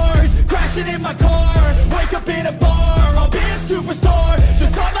handlebars. Crashing in my car, wake up in a bar. I'll be a superstar,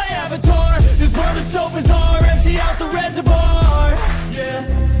 just on my avatar. This world is so bizarre, empty out the reservoir. Yeah,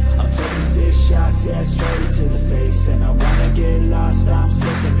 I'm taking 6 shots, yeah, straight to the face. And I wanna get lost, I'm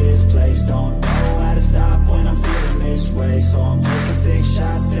sick of this place. Don't know how to stop when I'm feeling this way. So I'm taking 6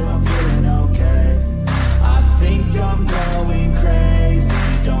 shots till I'm feeling okay. I think I'm going crazy,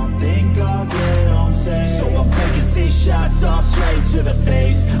 don't think I'll get home safe. So I'm taking 6 shots, all straight to the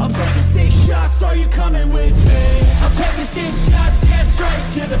face. I'm taking 6 shots, are you coming with me? I'm taking 6 shots, yeah, straight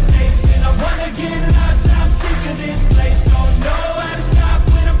to the face. And I wanna get lost, I'm sick of this place. Don't know how to stop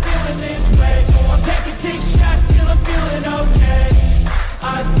when I'm feeling this way. So I'm taking 6 shots till I'm feeling okay.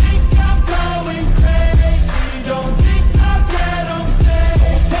 I think I'm going crazy, don't think I'll get home safe. So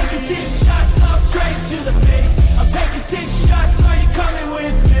I'm taking 6 shots, all straight to the face. I'm taking 6 shots, are you coming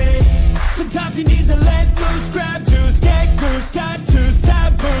with me? Sometimes you need to let loose, grab juice, get goose, tattoos,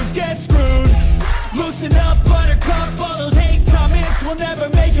 taboos, get screwed. Loosen up, buttercup, all those hate comments will never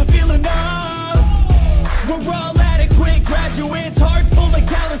make you feel enough. We're all adequate graduates, heart full of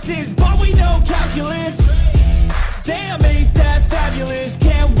calluses, but we know calculus. Damn, ain't that fabulous?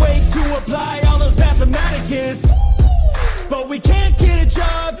 Can't wait to apply all those mathematicus. But we can't get a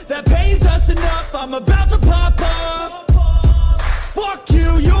job that pays us enough. I'm about to pop off. Fuck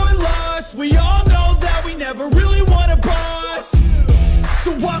you, you're lost. lost. We all know that we never really want a boss,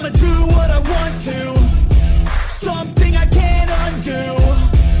 so I'ma do what I want to, something I can't undo.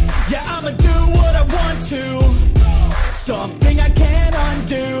 Yeah, I'ma do what I want to, something I can't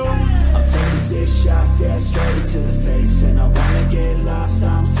undo. I'm taking 6 shots, yeah, straight to the face. And I wanna get lost,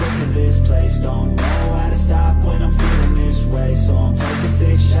 I'm sick of this place. Don't know how to stop when I'm feeling this way. So I'm taking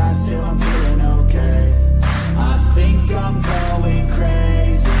 6 shots till I'm feeling okay. I think I'm going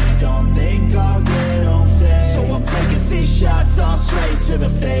crazy, don't think I'll get home safe. So I'm taking 6 shots, all straight to the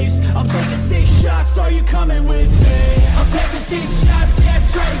face. I'm taking 6 shots, are you coming with me? I'm taking 6 shots, yeah,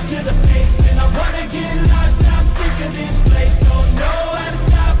 straight to the face. And I wanna get lost, I'm sick of this place. Don't know how to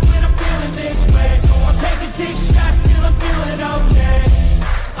stop when I'm feeling this way. So I'm taking 6 shots till I'm feeling okay.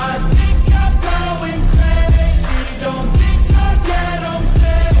 I think I'm going crazy, don't think I'll get home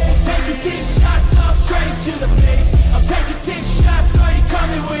safe. So I'm taking 6 shots, all straight to the face. I'm taking 6 shots, are you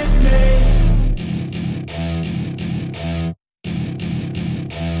coming with me?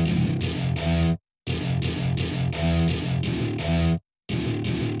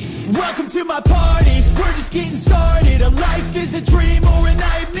 Welcome to my party, we're just getting started. A life is a dream or a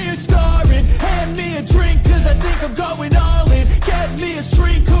nightmare scarring. Hand me a drink cause I think I'm going all in. Get me a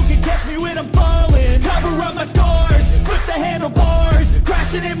shrink who can catch me when I'm falling. Cover up my scars, flip the handlebars,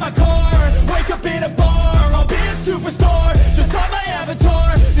 crashing in my car, wake up in a bar. I'll be a superstar, just on my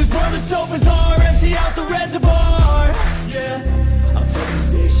avatar. This world is so bizarre, empty out the reservoir. Yeah, I'm taking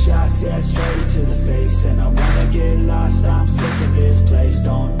 6 shots, yeah, straight to the face. And I wanna get lost, I'm sick of this place.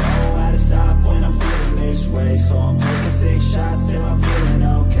 Don't know how to stop when I'm feeling this way. So I'm taking 6 shots till I'm feeling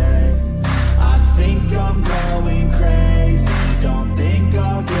okay. I think I'm going crazy, don't think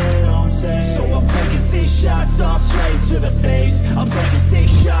I'll get home safe. So I'm taking 6 shots, all straight to the face. I'm taking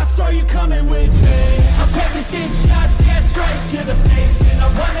 6 shots, are you coming with me? I'm taking 6 shots, yeah, straight to the face. And I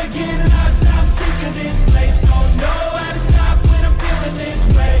wanna get lost, I'm sick of this place. Don't know how to stop when I'm feeling this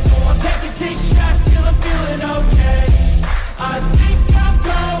way. So I'm taking 6 shots till I'm feeling okay. I think I'm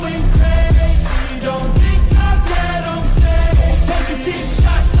going crazy, don't think I'll get home safe. So I'm taking 6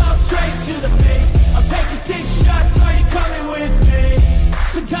 shots, all straight to the face. I'm taking 6 shots, are you coming with me?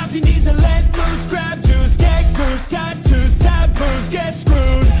 Sometimes you need to let loose, grab juice, get goose, tattoos, taboos, get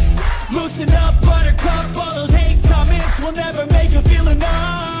screwed. Loosen up, buttercup, all those hate comments will never make you feel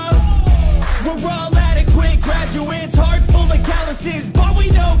enough. We're all adequate graduates, heart full of calluses, but we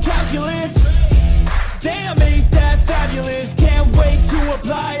know calculus. Damn, ain't that fabulous? Can't wait to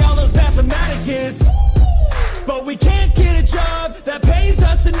apply all those mathematicus. But we can't get a job that pays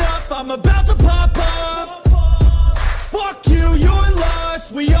us enough. I'm about to pop off. Fuck you, you're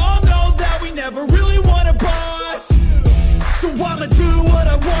lost. We all know that we never really want a boss, so I'ma do what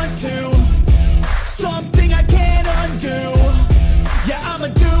I want to, something I can't undo. Yeah, I'ma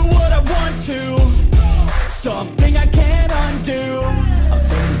do what I want to, something I can't undo. I'm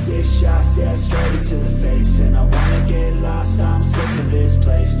taking 6 shots, yeah, straight to the face. And I wanna get lost, I'm sick of this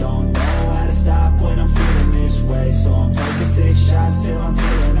place. Don't know how to stop when I'm feeling this way. So I'm taking 6 shots till I'm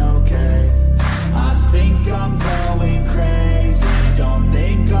feeling okay. I think I'm going crazy, don't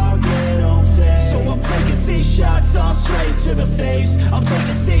think I'll get home safe. So I'm taking 6 shots, all straight to the face. I'm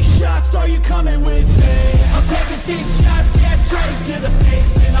taking 6 shots, are you coming with me? I'm taking 6 shots, yeah, straight to the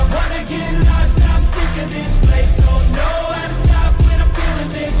face. And I wanna get lost, I'm sick of this place. Don't know how to stop when I'm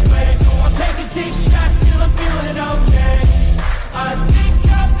feeling this way. So I'm taking 6 shots till I'm feeling okay. I think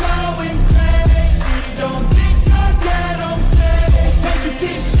I'm going crazy, don't think I'll get home safe. So I'm taking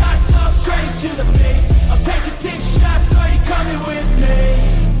 6 shots, all straight to the face. I'm taking 6 shots, are you coming with me?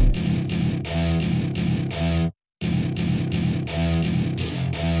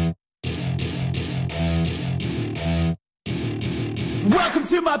 Welcome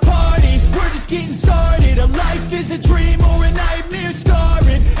to my party, we're just getting started. A life is a dream or a nightmare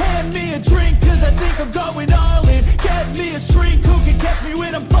scarring. Hand me a drink cause I think I'm going all in. Get me a shrink who can catch me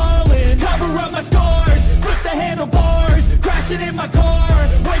when I'm falling. Cover up my scars, flip the handlebars, crashing in my car,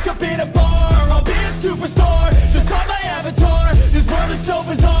 wake up in a bar. I'll be a superstar, just on my avatar. This world is so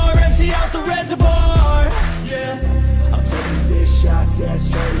bizarre, empty out the reservoir. Yeah, I'm taking 6 shots, yeah,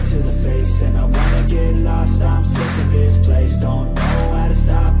 straight to the face. And I wanna get lost, I'm sick of this place. Don't know how to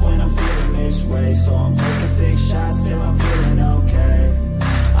stop when I'm feeling this way. So I'm taking 6 shots till I'm feeling okay.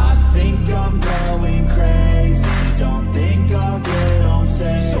 I think I'm going crazy, don't think I'll get home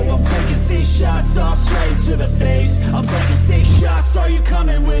safe. So I'm taking 6 shots, all straight to the face. I'm taking 6 shots, are you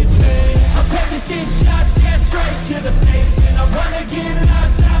coming with me? I'm taking 6 shots, yeah, straight to the face. And I wanna get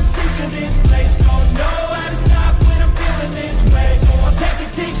lost, I'm sick of this place. Don't know how to stop when I'm feeling this way. So I'm taking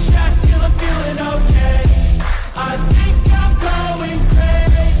 6 shots till I'm feeling okay. I think I'm going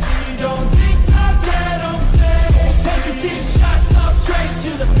crazy, don't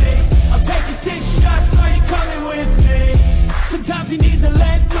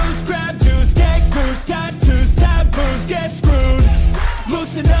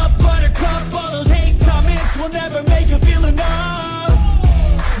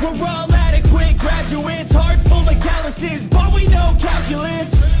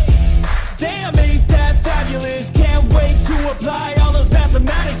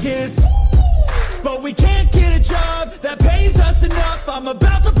is. But we can't get a job that pays us enough. I'm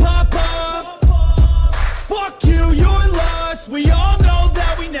about to pop off. Fuck you, you're lost. We all know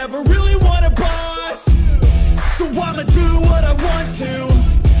that we never really want a boss. So I'ma do what I want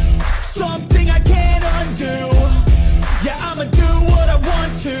to, something I can't undo. Yeah, I'ma do what I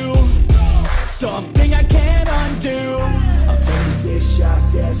want to, something I can't undo. I'm taking 6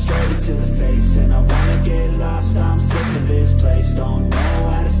 shots, yeah, straight to the face. And I wanna get lost, I'm sick of this place. Don't know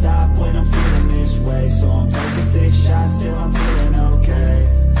how to stop when I'm feeling this way. So I'm taking 6 shots till I'm feeling okay.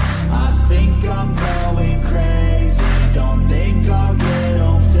 I think I'm going crazy, don't think I'll get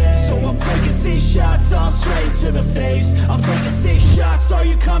home safe. So I'm taking 6 shots, all straight to the face. I'm taking 6 shots, are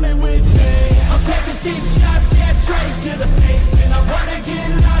you coming with me? I'm taking 6 shots, yeah, straight to the face. And I wanna get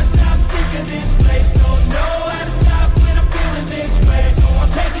lost, I'm sick of this place. Don't know how to stop when I'm feeling this way. So I'm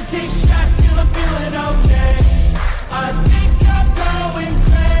taking 6 shots till I'm feeling okay. I think I'm going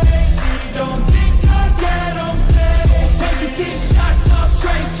crazy, don't think I'll get home safe. So I'm taking 6 shots, all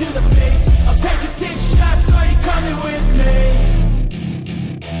straight to the face. I'm taking 6 shots, are you coming with me?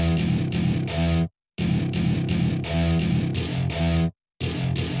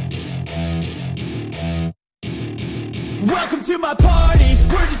 Welcome to my party,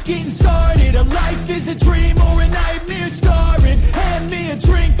 we're just getting started. A life is a dream or a nightmare scarring. Hand me a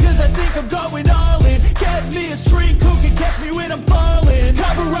drink cause I think I'm going all in. Get me a shrink who can catch me when I'm falling.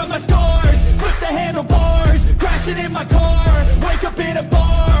 Cover up my scars, flip the handlebars. Crashing in my car, wake up in a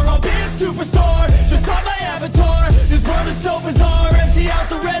bar. I'll be a superstar, just on my avatar. This world is so bizarre, empty out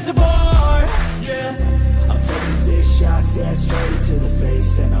the reservoir. Yeah, I'm taking 6 shots, yeah, straight to the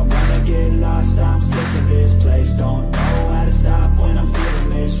face. And I wanna get lost, I'm sick of this place. Don't know how to stop when I'm feeling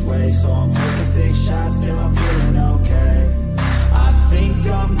this way. So I'm taking 6 shots till I'm feeling okay. I think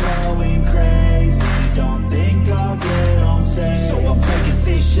I'm going crazy, don't think I'll get home safe. So I'm taking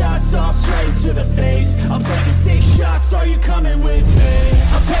 6 shots, all straight to the face. I'm taking 6 shots, are you coming with me?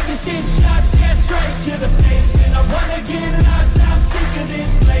 I'm taking 6 shots, yeah, straight to the face. And I wanna get lost, I'm sick of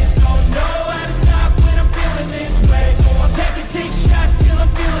this place. Don't know how to stop when I'm feeling this way. So I'm taking 6 shots till I'm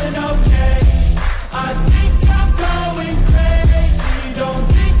feeling okay. I think I'm going crazy, don't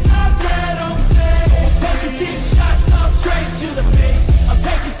think I'll get home safe. So I'm taking 6 shots, all straight to the face. I'm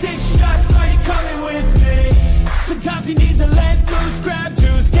taking 6 shots, are you coming with me? Sometimes you need to let loose, grab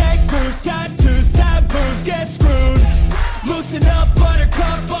juice, get goose, tattoos, taboos, get screwed. Loosen up,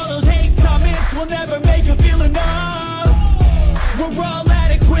 buttercup, all those hate comments will never make you feel enough. We're all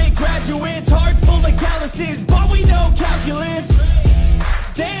adequate graduates, heart full of calluses, but we know calculus.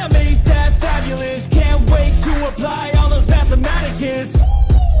 Damn, ain't that fabulous? Can't wait to apply all those mathematicus.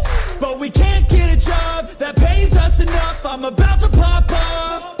 But we can't get a job that pays us enough. I'm about to pop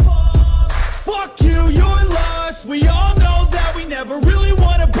off. Fuck you, you're lost. We all know that we never really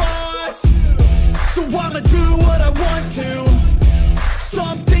want a boss. So I'ma do what I want to,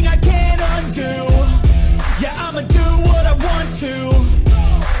 something I can't undo. Yeah, I'ma do what I want to,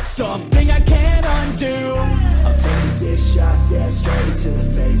 something I can't undo. I'm taking 6 shots, yeah, straight to the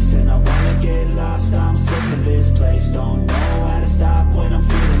face. And I wanna get lost, I'm sick of this place. Don't know how to stop when I'm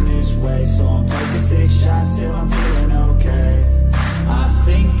feeling this way. So I'm taking 6 shots till I'm feeling okay. I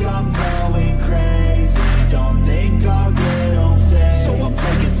think I'm going crazy, don't think I'll get home safe. So I'm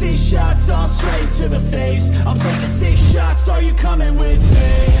taking 6 shots, all straight to the face. I'm taking 6 shots, are you coming with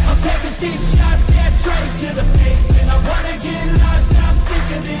me? I'm taking 6 shots, yeah, straight to the face. And I wanna get lost, I'm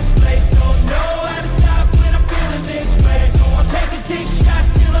sick of this place. Don't know how to stop when I'm feeling this way. So I'm taking 6 shots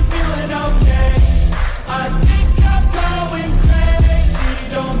till I'm feeling okay. I think I'm going crazy,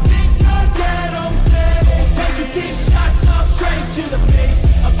 don't think I'll get home safe. So I'm taking 6 shots, all straight to the face.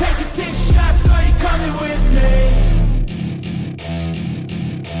 I'm taking 6 shots, are you coming with me?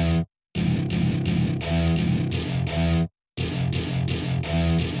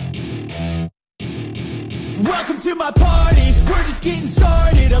 Welcome to my party, we're just getting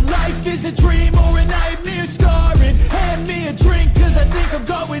started. A life is a dream or a nightmare scarring. Hand me a drink cause I think I'm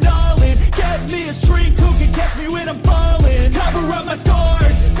going all in. Get me a shrink who can catch me when I'm falling. Cover up my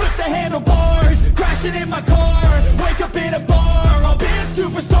scars, flip the handlebars. Crashing in my car, wake up in a bar. I'll be a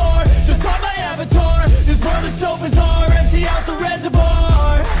superstar, just on my avatar. This world is so bizarre, empty out the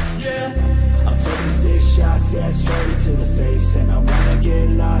reservoir. Yeah, I'm taking 6 shots, yeah, straight to the face. And I wanna get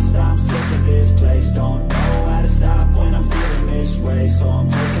lost, I'm sick of this place. Don't know how to stop when I'm feeling this way. So I'm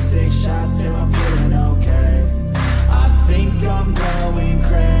taking 6 shots till I'm feeling okay. I think I'm going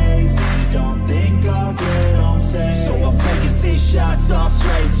crazy, don't think I'll get home safe. So I'm taking 6 shots, all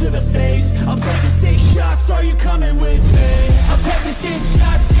straight to the face. I'm taking 6 shots, are you coming with me? I'm taking 6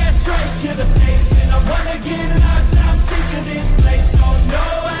 shots, yeah, straight to the face. And I wanna get lost, I'm sick of this place. Don't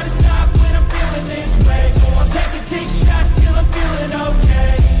know how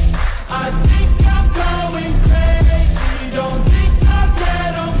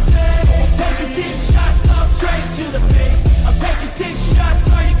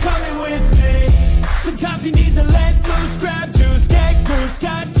Sometimes you need to let loose, grab juice, get goose,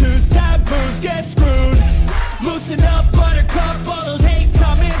 tattoos, taboos, get screwed. Loosen up, buttercup, all those hate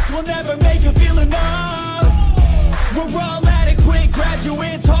comments will never make you feel enough. We're all adequate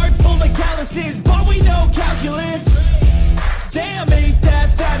graduates, heart full of calluses, but we know calculus. Damn, ain't that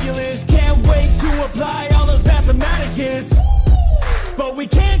fabulous? Can't wait to apply all those mathematicus. But we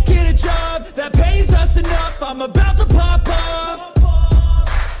can't get a job that pays us enough. I'm about to pop off.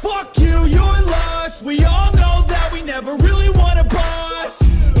 Fuck you, you're lost. We all know that we never really want a boss.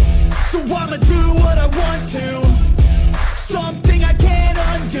 So I'ma do what I want to, something I can't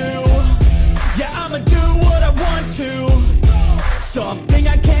undo. Yeah, I'ma do what I want to, something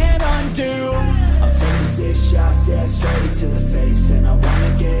I can't undo. I'm taking 6 shots, yeah, straight to the face. And I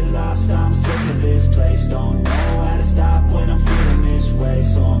wanna get lost, I'm sick of this place. Don't know how to stop when I'm feeling this way.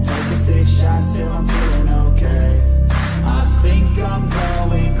 So I'm taking 6 shots till I'm feeling okay. I think I'm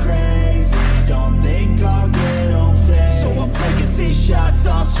going crazy, don't think I'll get home safe. So I'm taking 6 shots,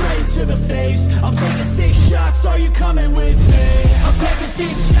 all straight to the face. I'm taking 6 shots, are you coming with me? I'm taking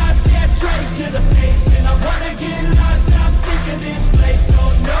 6 shots, yeah, straight to the face. And I wanna get lost, I'm sick of this place.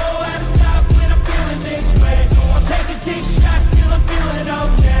 Don't know how to stop when I'm feeling this way. So I'm taking 6 shots till I'm feeling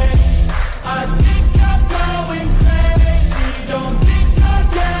okay. I think I'm going crazy, don't think I'll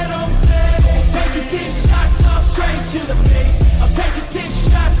get home safe. So I'm taking 6 shots, all straight to the face. I'm taking 6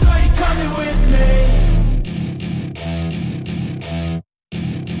 shots, are you coming with me?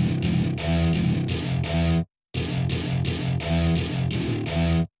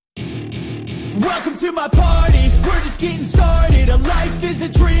 Welcome to my party, we're just getting started. A life is a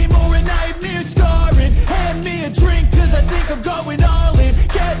dream or a nightmare scarring. Hand me a drink cause I think I'm going all in.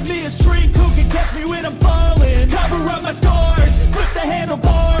 Get me a shrink who can catch me when I'm falling. Cover up my scars, flip the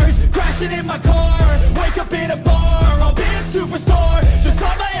handlebars, crashing in my car, wake up in a bar. I'll be a superstar, just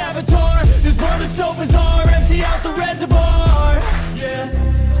on my avatar. This world is so bizarre, empty out the reservoir. Yeah,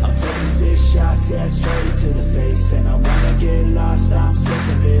 I'm taking 6 shots, yeah, straight to the face. And I wanna get lost, I'm sick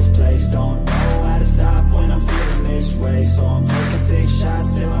of this place. Don't know how to stop when I'm feeling this way. So I'm taking 6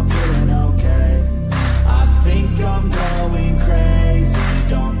 shots till I'm feeling okay. I think I'm going crazy,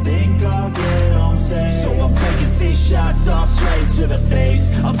 don't think I'll get home safe. So I'm taking 6 shots, all straight to the face.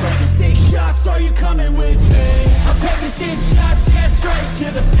 I'm taking 6 shots, are you coming with me? I'm taking 6 shots, yeah, straight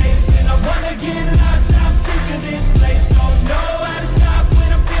to the face. And I wanna get lost, I'm sick of this place. Don't know how to stop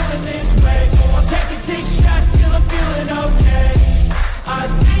when I'm feeling this way. So I'm taking 6 shots till I'm feeling okay. I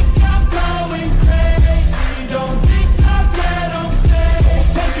think I'm going crazy, don't think I'll get home safe. So I'm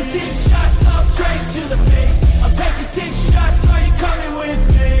taking 6 shots, all straight to the face. I'm taking 6 shots, are you coming with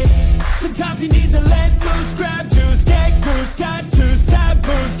me? Sometimes you need to let loose, grab juice, get goose, tattoos,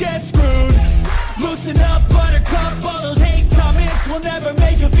 taboos, get screwed. Loosen up, buttercup, all those hate comments will never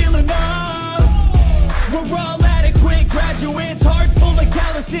make you feel enough. We're all adequate graduates, heart full of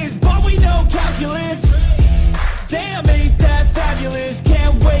calluses, but we know calculus. Damn, ain't that fabulous?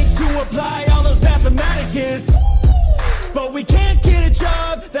 Can't wait to apply all those mathematicus. But we can't get a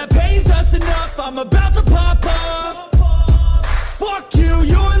job that pays us enough. I'm about to pop off. Fuck you,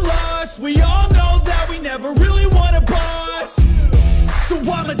 you're lost. We all know that we never really want a boss. So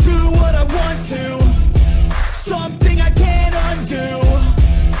I'ma do what I want to, something I can't undo.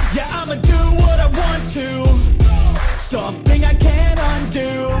 Yeah, I'ma do what I want to, something I can't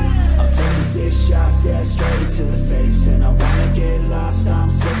undo. I'm taking 6 shots, yeah, straight to the face. And I wanna get lost, I'm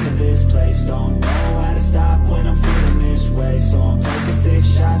sick of this place. Don't know how to stop when I'm feeling this way. So I'm taking 6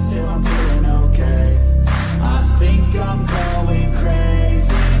 shots till I'm feeling okay. I think I'm going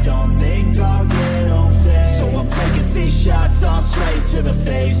crazy, don't think I'll get home safe. So I'm taking 6 shots, all straight to the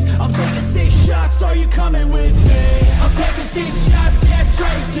face. I'm taking 6 shots, are you coming with me? I'm taking 6 shots, yeah,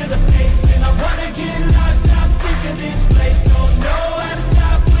 straight to the face. And I wanna get lost, I'm sick of this place. Don't know how to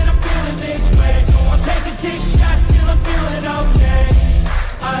stop when I'm feeling this way. So I'm taking 6 shots till I'm feeling okay.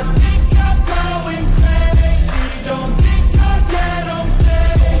 I think I'm going crazy, don't think I'll get home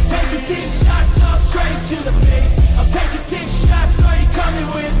safe. So I'm taking 6 shots, all straight to the face. I'm taking 6 shots, are you coming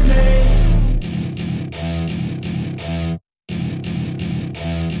with me?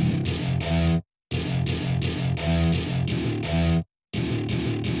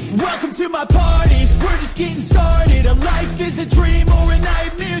 Welcome to my party, we're just getting started. A life is a dream or a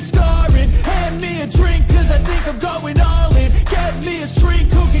nightmare scarring. Hand me a drink cause I think I'm going all in. Get me a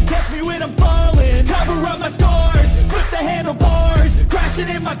shrink who can catch me when I'm falling. Cover up my scars, flip the handlebars, crashing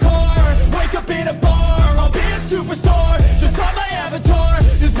in my car, wake up in a bar. I'll be a superstar, just on my avatar.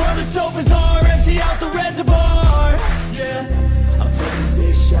 This world is so bizarre, empty out the reservoir. Yeah, I'm taking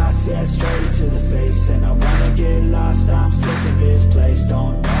 6 shots, yeah, straight to the face. And I wanna get lost, I'm sick of this place.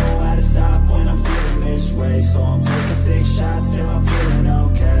 Don't know how to stop when I'm feeling this way.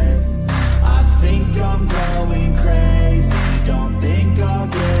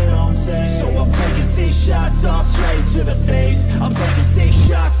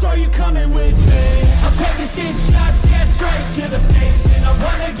 coming with me? I'm taking 6 shots, yeah, straight to the face. And I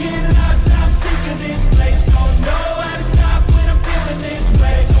wanna get lost, I'm sick of this place. Don't know how to stop when I'm feeling this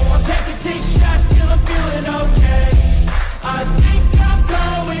way. So I'm taking 6 shots till I'm feeling okay. I think I'm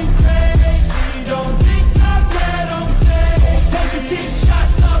going crazy, don't think I'll get home safe. So I'm taking 6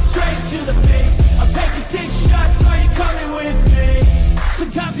 shots, all straight to the face. I'm taking 6 shots, are you coming with me?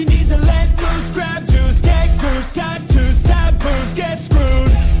 Sometimes you need to let loose, grab juice, get goose, tattoos, taboos, get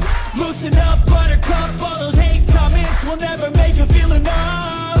screwed. Loosen up, buttercup, all those hate comments will never make you feel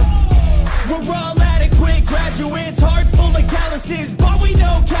enough. We're all adequate graduates, heart full of calluses, but we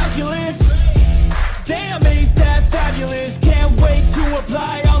know calculus. Damn, ain't that fabulous? Can't wait to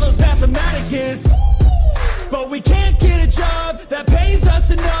apply all those mathematicus. But we can't get a job that pays us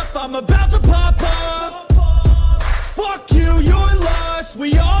enough. I'm about to pop up. Fuck you, you're lost.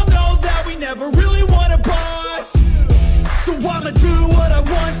 We all know that we never really want a boss. So I'ma do what I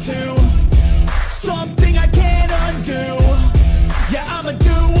want to, something I can't undo. Yeah, I'ma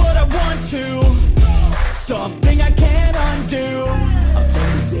do what I want to, something I can't undo. I'm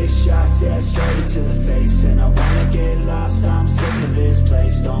taking 6 shots, yeah, straight to the face. And I wanna get lost, I'm sick of this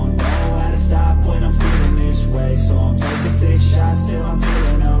place. Don't know how to stop when I'm feeling this way. So I'm taking 6 shots till I'm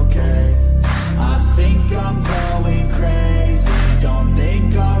feeling okay. I think I'm going crazy, don't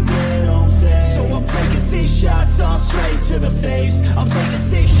think I'll get home safe. So I'm taking 6 shots, all straight to the face. I'm taking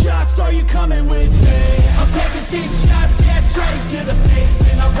 6 shots, are you coming with me? I'm taking 6 shots, yeah, straight to the face.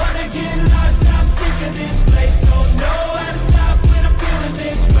 And I wanna get lost, I'm sick of this place. Don't know how to stop when I'm feeling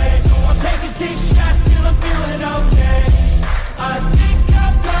this way. So I'm taking 6 shots till I'm feeling okay. I think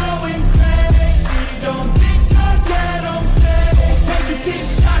I'm going crazy, don't think I'll get home safe. So I'm taking 6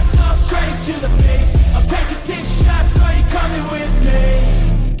 shots, all straight to the face. I'm taking 6 shots, are you coming with me?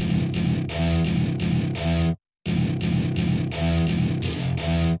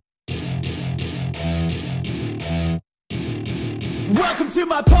 Welcome to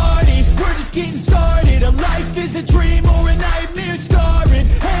my party, we're just getting started. A life is a dream or a nightmare scarring.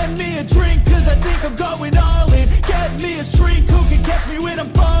 Hand me a drink cause I think I'm going all in. Get me a shrink who can catch me when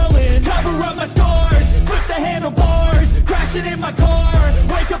I'm falling. Cover up my scars, flip the handlebars. Crashing in my car,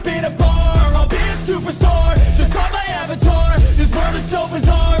 wake up in a bar. I'll be a superstar, just on my avatar. This world is so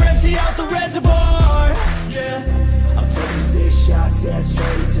bizarre, empty out the reservoir. Yeah, I'm taking 6 shots, yeah,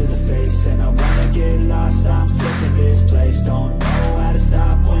 straight to the face. And I wanna get lost, I'm sick of this place. Don't know how to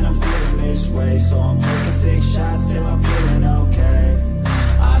stop when I'm feeling this way. So I'm taking 6 shots till I'm feeling okay.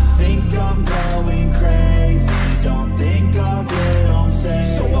 I think I'm going crazy, don't think I'll get home safe.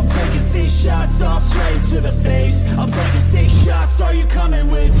 So I'm taking 6 shots, all straight to the face. I'm taking 6 shots, are you coming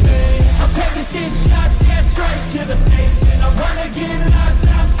with me? I'm taking 6 shots, yeah, straight to the face. And I wanna get lost,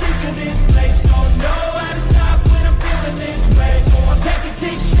 I'm sick of this place. Don't know how to stop when I'm feeling this way. So I'm taking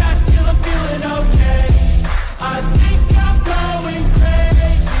 6 shots till I'm feeling okay. I think I'm going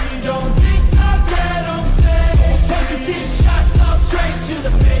crazy, don't think I'll get home safe. So I'm taking 6 shots, all straight to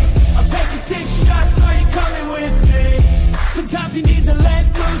the face. I'm taking 6 shots, are you coming with me? Sometimes you need to let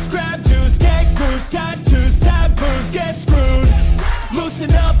loose, grab juice, get goose, tattoos, taboos, get screwed.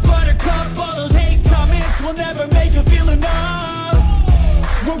 Loosen up, buttercup, all those hate comments will never make you feel enough.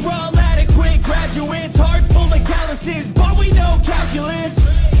 We're all adequate graduates, heart full of calluses, but we know calculus.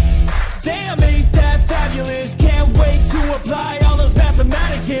 Damn, ain't that fabulous? Can't wait to apply all those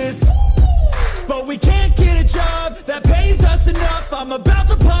mathematicus. But we can't get a job that pays us enough. I'm about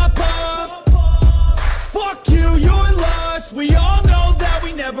to pop up. Fuck you, you're lost. We all know that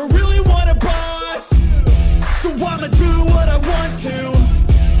we never really want a boss. So I'ma do what I want to,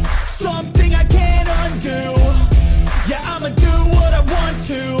 something I can't undo. Yeah, I'ma do what I want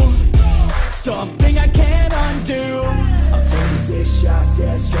to, something I can't undo. I'm taking 6 shots,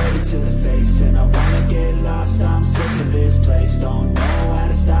 yeah, straight to the face. And I wanna get lost, I'm sick of this place. Don't know how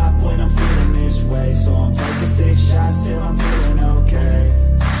to stop when I'm feeling this way. So I'm taking 6 shots till I'm feeling okay.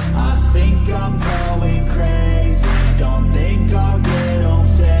 I think I'm going crazy, don't think I'll get home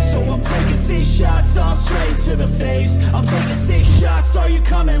safe. So I'm taking 6 shots, all straight to the face. I'm taking 6 shots, are you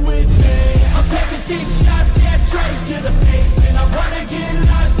coming with me? I'm taking 6 shots, yeah, straight to the face.